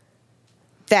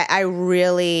I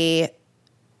really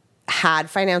had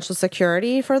financial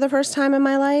security for the first time in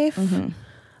my life.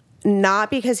 Not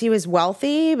because he was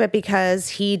wealthy, but because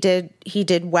he did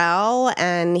well,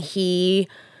 and he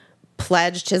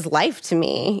pledged his life to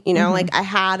me. Like I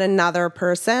had another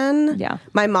person. Yeah.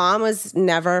 My mom was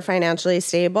never financially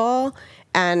stable,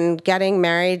 and getting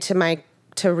married to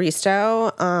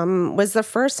Risto was the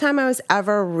first time I was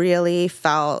ever really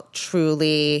felt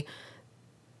truly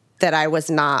that I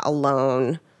was not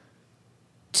alone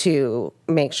to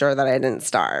make sure that I didn't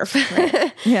starve.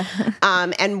 Right. Yeah.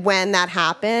 And when that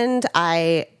happened,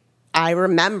 I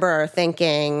remember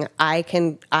thinking I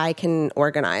can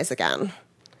organize again.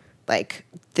 Like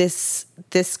this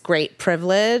great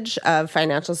privilege of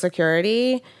financial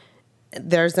security,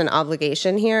 there's an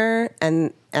obligation here,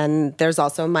 and there's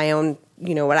also my own,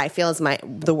 what I feel is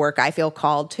the work I feel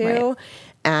called to. Right.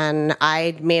 And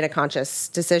I made a conscious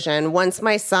decision. Once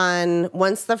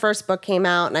the first book came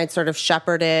out and I'd sort of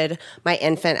shepherded my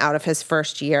infant out of his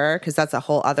first year, because that's a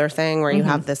whole other thing where you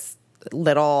have this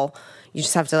you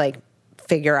just have to like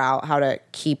figure out how to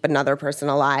keep another person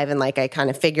alive. And like, I kind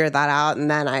of figured that out.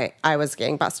 And then I was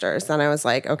gangbusters. Then I was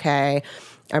like, okay,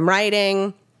 I'm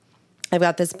writing. I've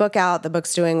got this book out. The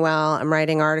book's doing well. I'm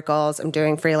writing articles. I'm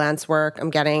doing freelance work. I'm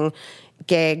getting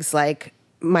gigs. Like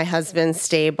my husband's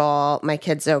stable. My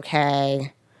kid's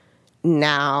okay.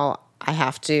 Now I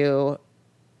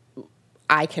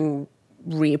can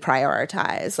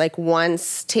reprioritize. Like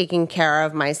once taking care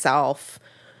of myself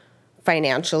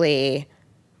financially,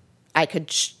 I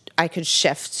could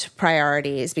shift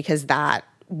priorities, because that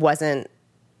wasn't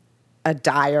a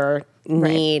dire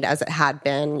need as it had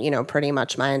been, pretty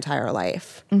much my entire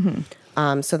life.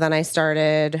 So then I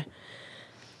started.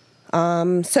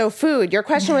 So food. Your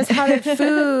question was how did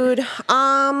food?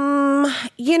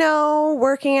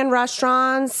 Working in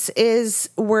restaurants is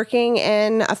working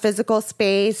in a physical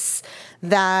space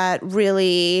that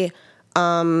really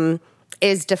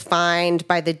is defined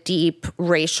by the deep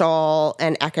racial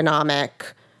and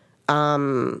economic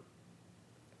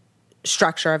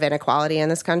structure of inequality in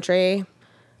this country.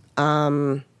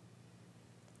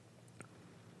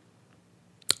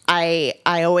 I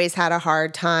always had a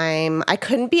hard time. I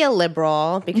couldn't be a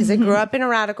liberal because I grew up in a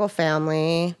radical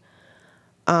family.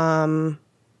 I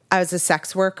was a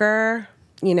sex worker,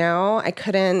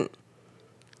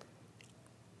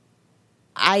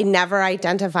 I never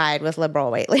identified with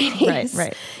liberal white ladies.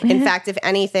 Right. In fact, if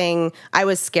anything, I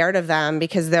was scared of them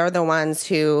because they're the ones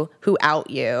who out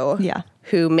you,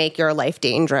 who make your life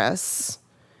dangerous,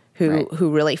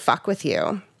 who really fuck with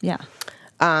you. Yeah.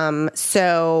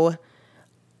 So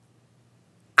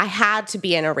I had to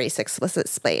be in a race explicit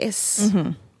space.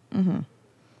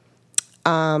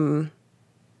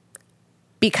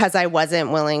 Because I wasn't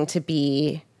willing to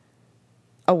be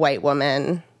a white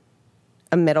woman,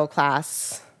 a middle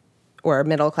class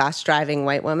driving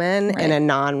white woman in a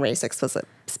non-race explicit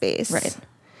space. Right.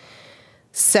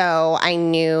 So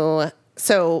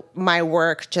my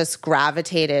work just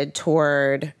gravitated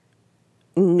toward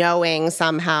knowing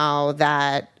somehow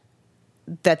that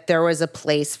there was a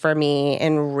place for me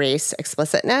in race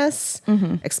explicitness.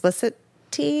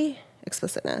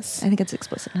 Explicitness. I think it's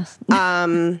explicitness.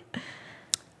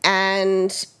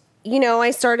 And, I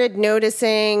started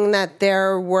noticing that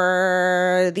there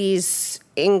were these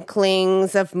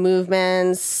inklings of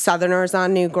movements, Southerners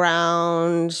on New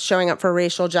Ground, showing up for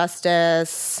racial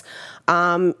justice,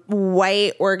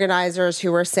 white organizers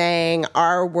who were saying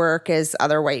our work is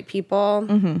other white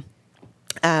people.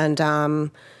 And,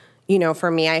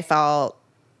 for me, I felt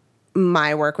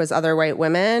my work was other white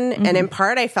women. And in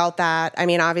part, I felt that. I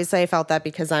mean, obviously, I felt that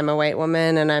because I'm a white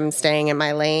woman and I'm staying in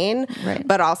my lane. Right.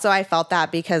 But also, I felt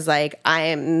that because, I,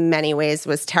 in many ways,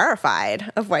 was terrified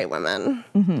of white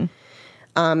women.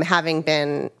 Having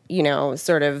been,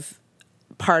 sort of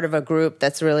part of a group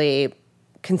that's really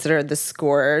considered the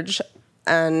scourge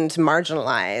and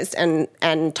marginalized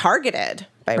and targeted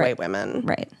by white women.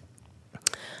 Right.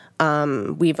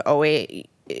 We've always...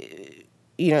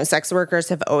 sex workers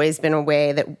have always been a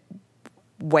way that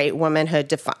white womanhood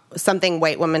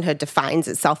defines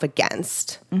itself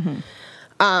against.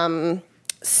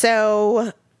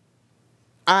 So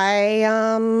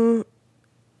I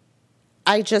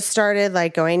just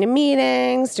started going to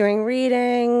meetings, doing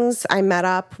readings. I met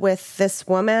up with this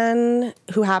woman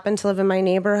who happened to live in my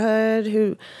neighborhood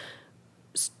who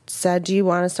said, "Do you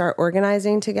want to start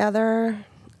organizing together?"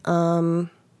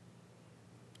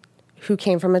 Who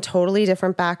came from a totally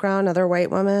different background, another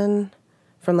white woman,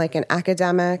 from an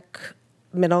academic,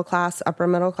 upper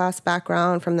middle class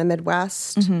background from the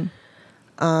Midwest.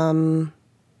 And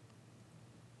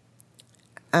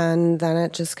then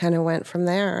it just kind of went from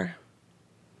there.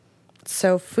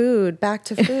 So back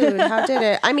to food, how did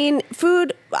it? I mean,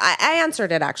 food, I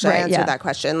answered it actually. I answered that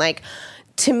question.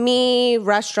 To me,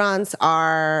 restaurants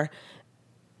are,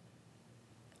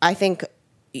 I think,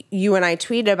 you and I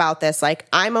tweeted about this,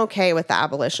 I'm okay with the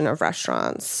abolition of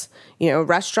restaurants.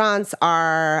 Restaurants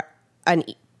are a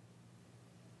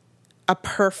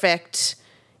perfect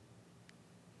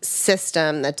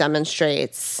system that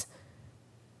demonstrates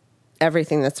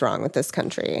everything that's wrong with this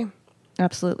country.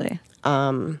 Absolutely.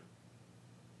 And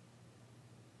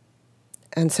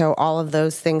so all of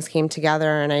those things came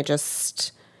together, and I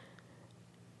just,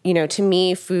 to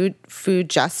me, food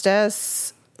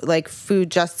justice...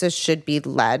 food justice should be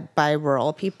led by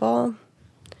rural people,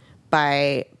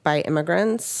 by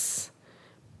immigrants,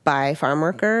 by farm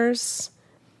workers.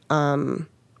 And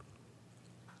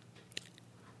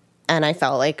I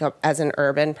felt as an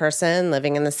urban person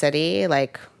living in the city,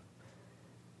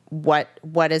 what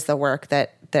is the work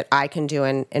that I can do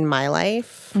in my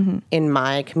life, in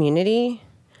my community?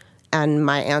 And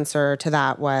my answer to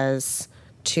that was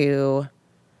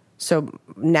So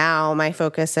now my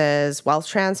focus is wealth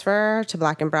transfer to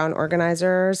Black and brown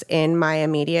organizers in my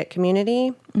immediate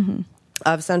community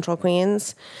of Central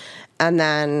Queens. And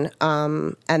then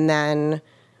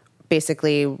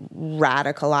basically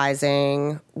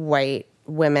radicalizing white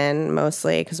women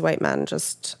mostly, because white men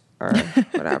just are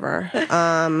whatever.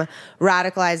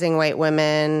 Radicalizing white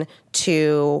women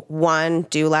to, 1,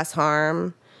 do less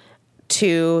harm,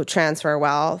 2, transfer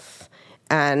wealth,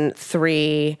 and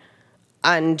 3,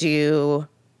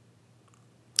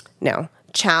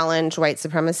 challenge white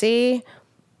supremacy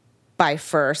by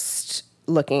first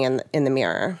looking in the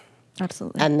mirror.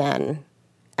 Absolutely. And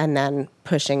then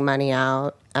pushing money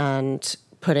out and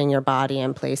putting your body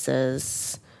in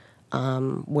places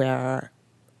where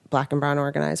Black and brown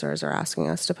organizers are asking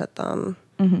us to put them.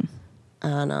 And,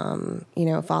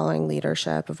 following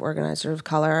leadership of organizers of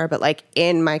color. But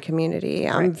in my community,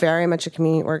 I'm very much a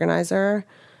community organizer.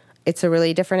 it's a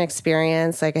really different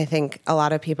experience. Like, I think a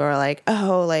lot of people are like,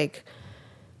 oh, like,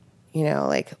 you know,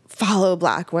 like follow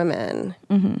Black women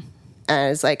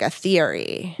as like a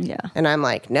theory. Yeah. And I'm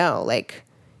like, no, like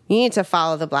you need to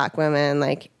follow the Black women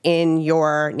like in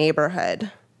your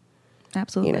neighborhood.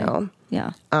 Absolutely. You know?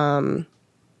 Yeah.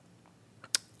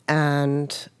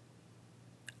 And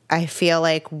I feel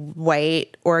like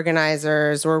white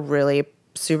organizers were really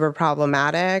super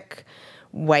problematic.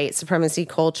 White supremacy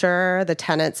culture, the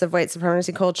tenets of white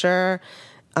supremacy culture,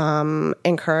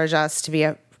 encourage us to be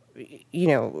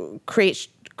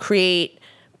create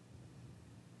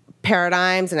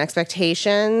paradigms and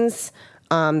expectations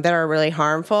that are really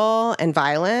harmful and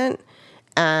violent.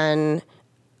 And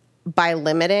by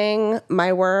limiting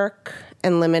my work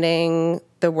and limiting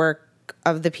the work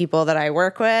of the people that I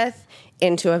work with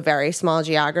into a very small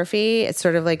geography, it's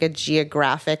sort of like a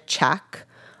geographic check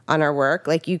on our work.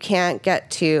 Like, you can't get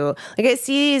to, like, I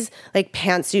see these like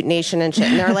Pantsuit Nation and shit,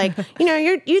 and they're like, you know,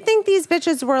 you think these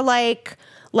bitches were like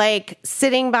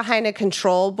sitting behind a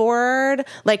control board,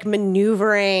 like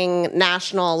maneuvering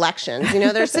national elections. You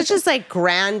know, there's such this like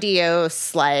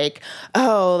grandiose, like,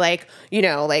 oh, like, you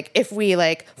know, like if we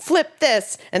like flip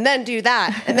this and then do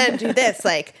that and then do this,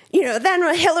 like, you know, then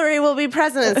Hillary will be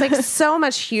president. It's like so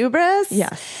much hubris.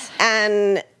 Yes.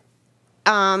 And,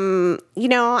 you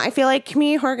know, I feel like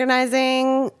community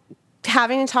organizing,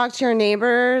 having to talk to your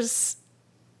neighbors,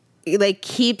 like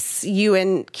keeps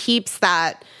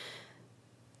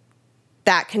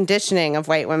that conditioning of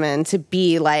white women to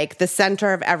be like the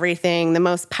center of everything, the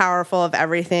most powerful of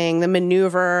everything, the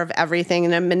maneuverer of everything,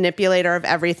 and the manipulator of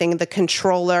everything, the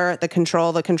controller, the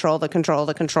control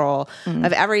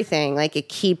of everything. Like, it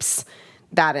keeps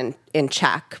that in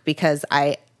check, because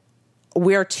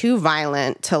we're too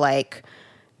violent to like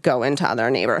go into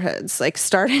other neighborhoods. Like,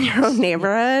 start in your own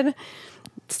neighborhood,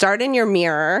 start in your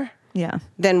mirror,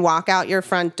 then walk out your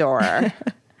front door.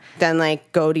 Then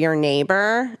like go to your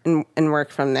neighbor and work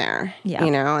from there,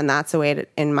 you know? And that's a way to,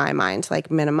 in my mind, to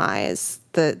like minimize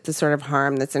the sort of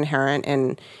harm that's inherent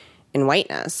in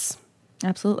whiteness.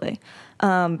 Absolutely.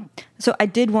 So I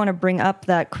did want to bring up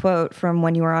that quote from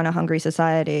When You Were on a Hungry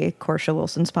Society, Corsha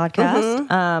Wilson's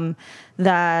podcast,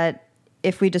 that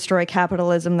if we destroy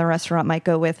capitalism, the restaurant might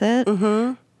go with it.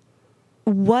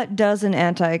 What does an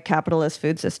anti-capitalist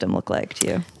food system look like to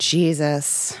you?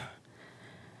 Jesus.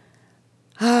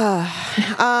 You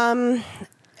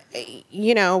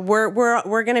know,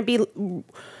 we're going to be,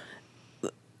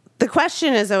 the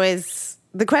question is always,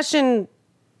 the question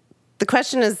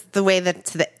is the way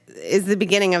that is the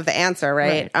beginning of the answer,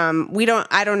 right?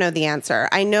 I don't know the answer.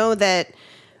 I know that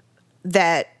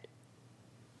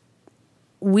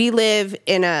we live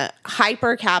in a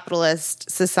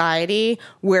hyper-capitalist society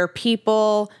where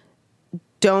people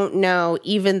don't know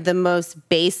even the most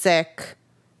basic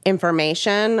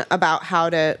information about how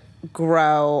to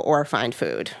grow or find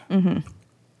food.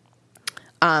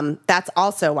 That's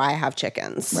also why I have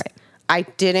chickens. Right. I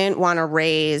didn't want to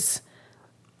raise...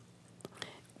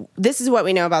 This is what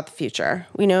we know about the future.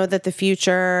 We know that the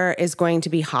future is going to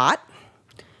be hot.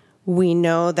 We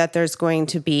know that there's going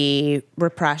to be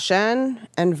repression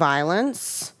and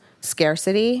violence,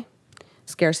 scarcity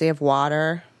of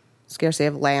water, scarcity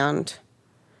of land,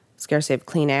 scarcity of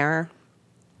clean air.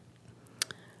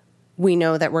 We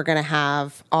know that we're going to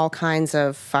have all kinds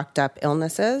of fucked up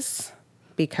illnesses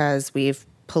because we've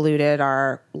polluted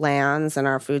our lands and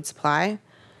our food supply.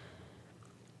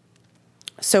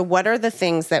 So what are the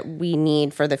things that we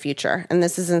need for the future? And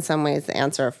this is in some ways the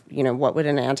answer of, you know, what would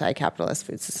an anti-capitalist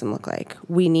food system look like?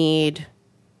 We need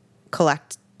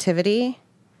collectivity.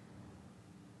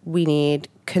 We need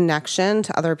connection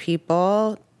to other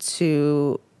people,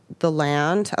 to the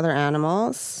land, to other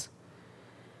animals.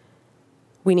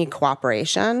 We need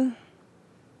cooperation.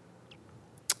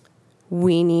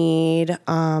 We need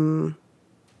to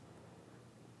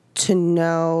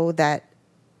know that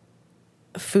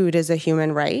food is a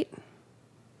human right,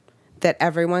 that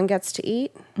everyone gets to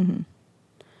eat.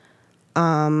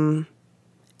 And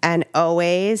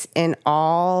always, in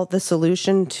all, the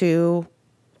solution to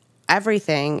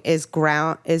everything is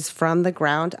from the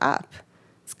ground up.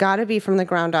 It's got to be from the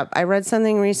ground up. I read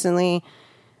something recently.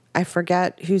 I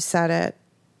forget who said it.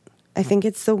 I think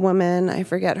it's the woman. I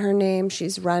forget her name.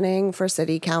 She's running for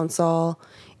city council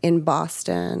in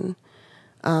Boston.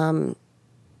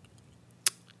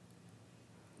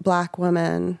 Black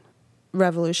woman,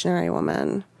 revolutionary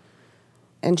woman.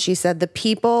 And she said, the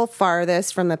people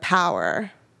farthest from the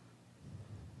power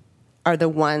are the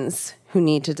ones who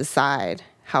need to decide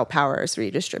how power is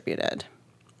redistributed.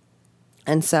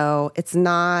 And so it's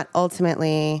not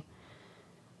ultimately,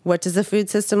 what does a food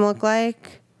system look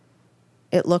like?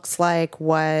 It looks like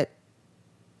what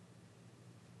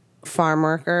farm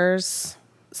workers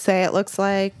say it looks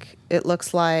like. It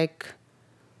looks like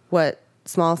what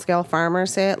small-scale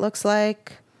farmers say it looks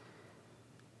like.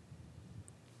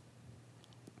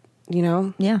 You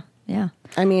know? Yeah, yeah.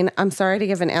 I mean, I'm sorry to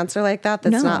give an answer like that.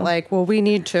 That's not like, well, we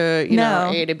need to, you know,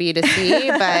 A to B to C.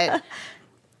 But,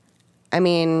 I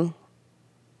mean,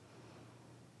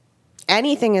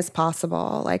 anything is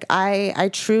possible. Like, I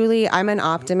truly, I'm an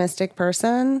optimistic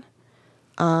person.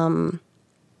 I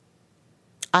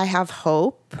have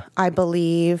hope. I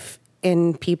believe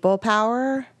in people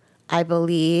power. I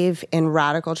believe in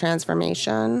radical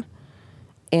transformation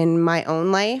in my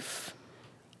own life.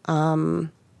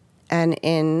 And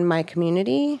in my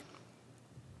community.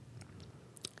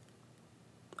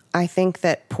 I think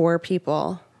that poor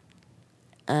people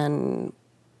and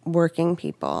working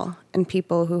people and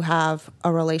people who have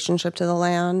a relationship to the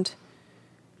land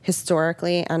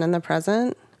historically and in the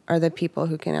present are the people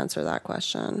who can answer that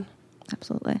question.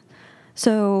 Absolutely.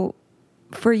 So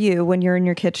for you, when you're in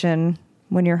your kitchen,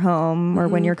 when you're home, or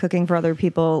when you're cooking for other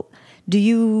people, do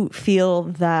you feel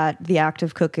that the act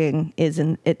of cooking is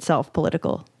in itself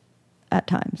political at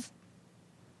times?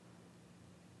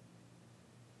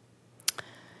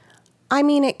 I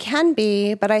mean, it can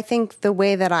be, but I think the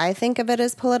way that I think of it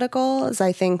as political is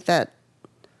I think that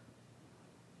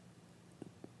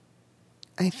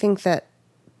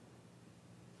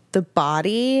the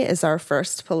body is our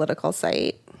first political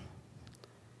site.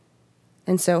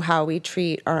 And so how we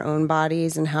treat our own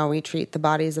bodies and how we treat the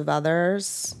bodies of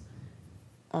others,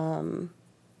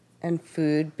 and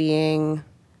food being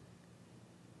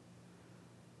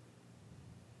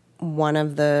one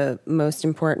of the most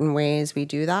important ways we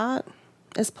do that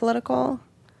is political.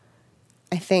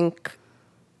 I think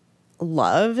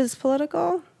love is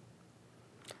political.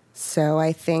 So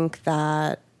I think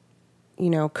that, you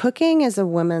know, cooking is a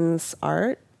woman's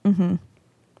art. Mm-hmm.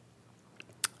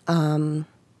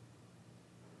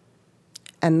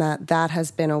 And that has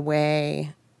been a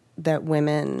way that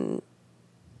women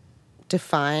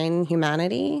define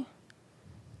humanity.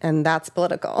 And that's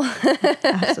political.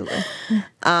 Absolutely.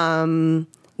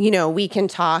 You know, we can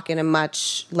talk in a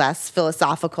much less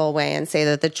philosophical way and say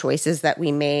that the choices that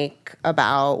we make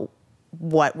about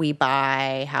what we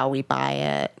buy, how we buy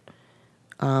it,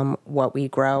 what we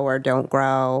grow or don't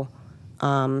grow,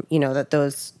 you know, that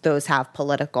those have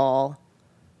political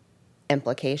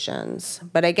implications.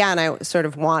 But again, I sort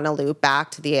of want to loop back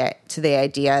to the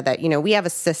idea that, you know, we have a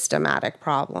systematic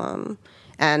problem.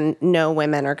 And no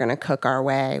women are going to cook our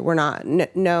way. We're not,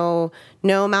 no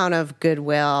amount of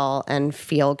goodwill and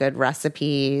feel-good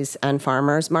recipes and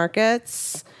farmers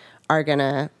markets are going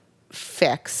to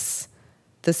fix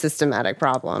the systematic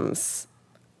problems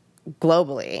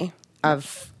globally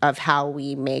of how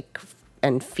we make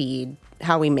and feed,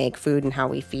 how we make food and how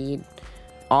we feed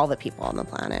all the people on the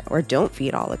planet, or don't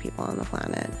feed all the people on the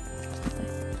planet.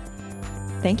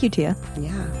 Thank you, Tia.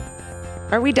 Yeah.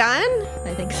 Are we done?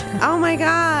 I think so. Oh my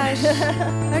gosh.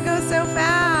 That goes so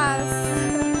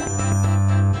fast.